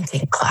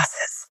parenting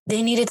classes.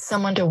 They needed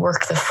someone to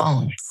work the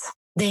phones.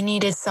 They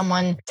needed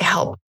someone to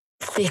help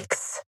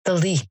fix the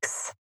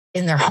leaks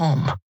in their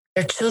home.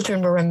 Their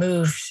children were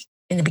removed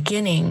in the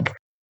beginning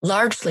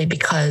largely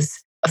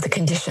because of the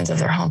conditions of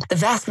their home. The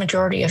vast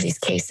majority of these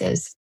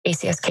cases,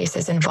 ACS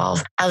cases,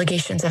 involve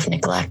allegations of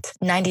neglect,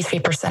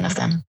 93% of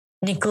them.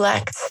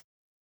 Neglect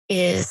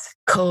is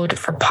code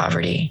for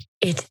poverty.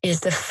 It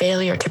is the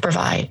failure to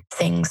provide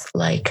things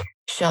like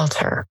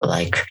shelter,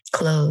 like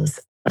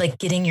clothes, like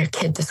getting your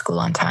kid to school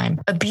on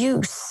time.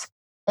 Abuse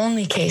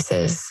only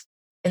cases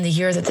in the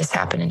year that this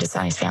happened in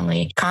Dasani's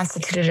family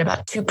constituted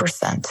about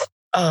 2%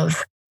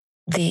 of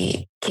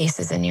the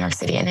cases in New York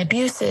City. And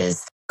abuse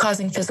is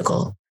causing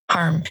physical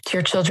harm to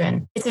your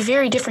children. It's a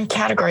very different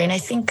category. And I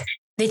think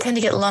they tend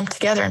to get lumped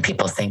together, and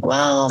people think,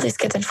 well, these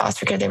kids in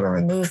foster care, they were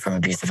removed from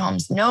abusive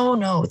homes.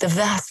 No, the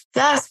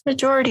vast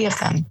majority of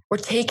them were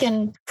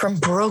taken from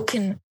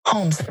broken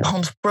homes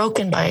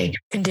broken by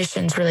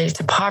conditions related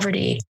to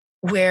poverty,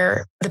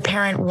 where the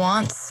parent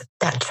wants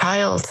that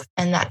child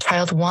and that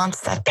child wants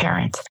that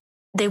parent.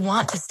 They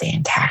want to stay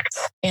intact.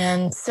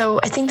 And so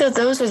I think that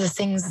those are the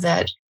things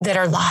that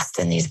are lost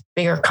in these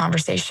bigger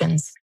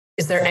conversations.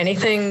 Is there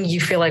anything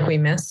you feel like we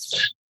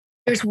missed?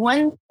 There's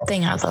one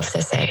thing I'd love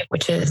to say,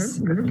 which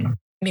is,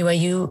 Miwa,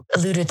 you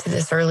alluded to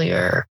this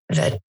earlier,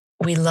 that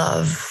we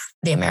love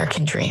the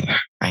American dream,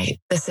 right?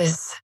 This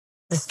is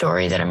the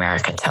story that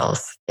America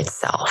tells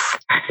itself.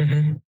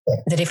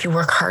 That if you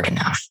work hard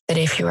enough, that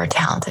if you are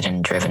talented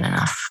and driven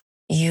enough,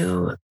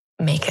 you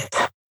make it.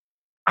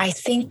 I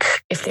think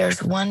if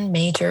there's one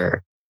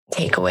major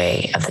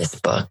takeaway of this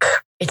book,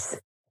 it's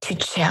to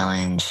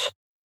challenge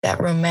that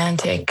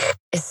romantic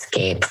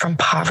escape from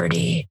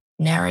poverty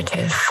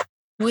narrative.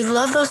 We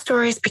love those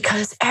stories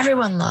because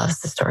everyone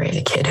loves the story of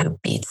the kid who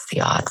beats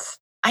the odds.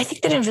 I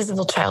think that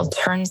Invisible Child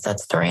turns that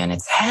story on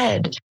its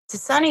head.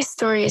 Dasani's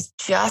story is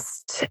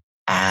just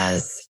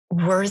as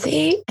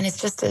worthy and it's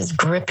just as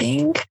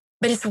gripping,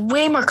 but it's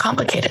way more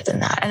complicated than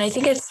that. And I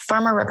think it's far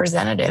more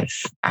representative,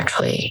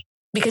 actually,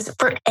 because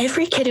for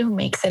every kid who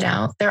makes it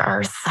out, there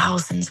are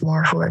thousands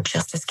more who are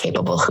just as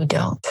capable who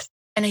don't.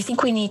 And I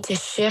think we need to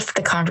shift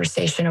the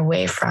conversation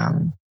away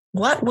from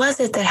what was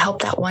it that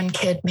helped that one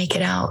kid make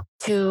it out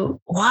to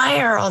why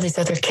are all these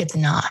other kids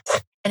not?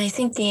 And I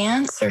think the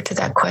answer to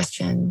that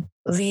question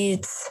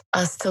leads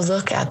us to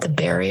look at the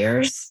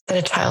barriers that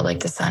a child like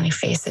Dasani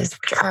faces,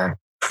 which are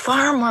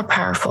far more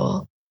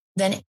powerful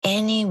than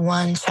any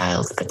one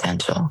child's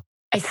potential.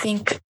 I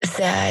think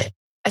that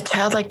a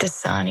child like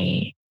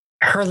Dasani,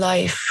 her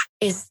life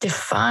is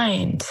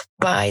defined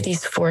by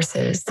these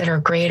forces that are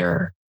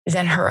greater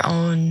than her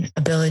own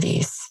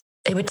abilities.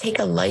 It would take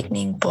a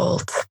lightning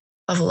bolt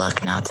of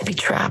luck not to be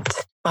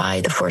trapped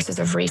by the forces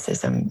of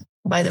racism,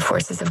 by the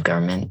forces of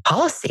government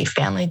policy,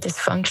 family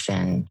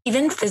dysfunction,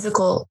 even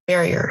physical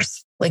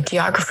barriers like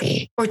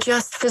geography, or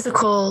just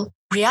physical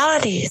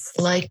realities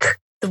like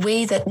the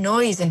way that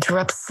noise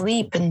interrupts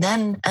sleep. And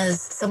then as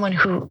someone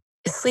who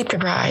is sleep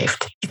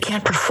deprived, you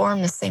can't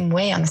perform the same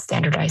way on the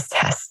standardized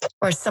test,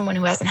 or as someone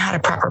who hasn't had a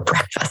proper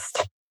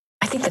breakfast.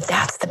 I think that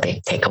that's the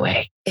big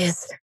takeaway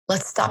is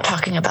let's stop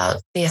talking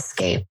about the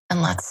escape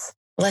and let's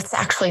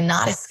actually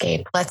not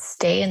escape. Let's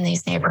stay in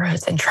these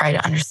neighborhoods and try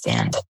to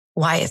understand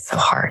why it's so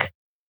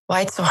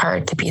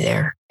hard to be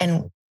there.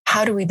 And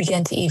how do we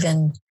begin to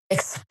even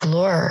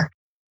explore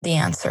the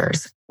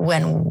answers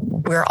when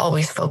we're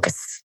always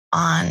focused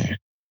on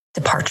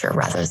departure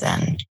rather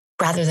than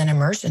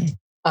immersion?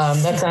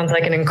 That sounds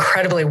like an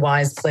incredibly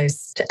wise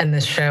place to end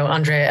this show.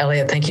 Andrea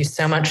Elliott, thank you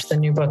so much. The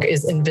new book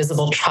is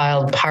Invisible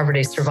Child,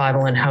 Poverty,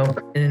 Survival, and Hope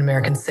in an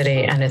American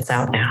City, and it's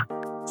out now.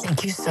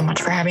 Thank you so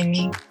much for having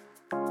me.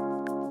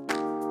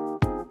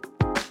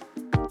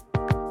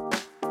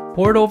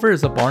 Poured Over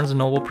is a Barnes &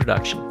 Noble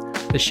production.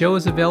 The show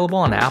is available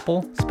on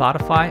Apple,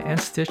 Spotify, and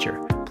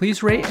Stitcher.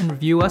 Please rate and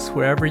review us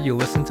wherever you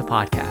listen to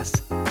podcasts.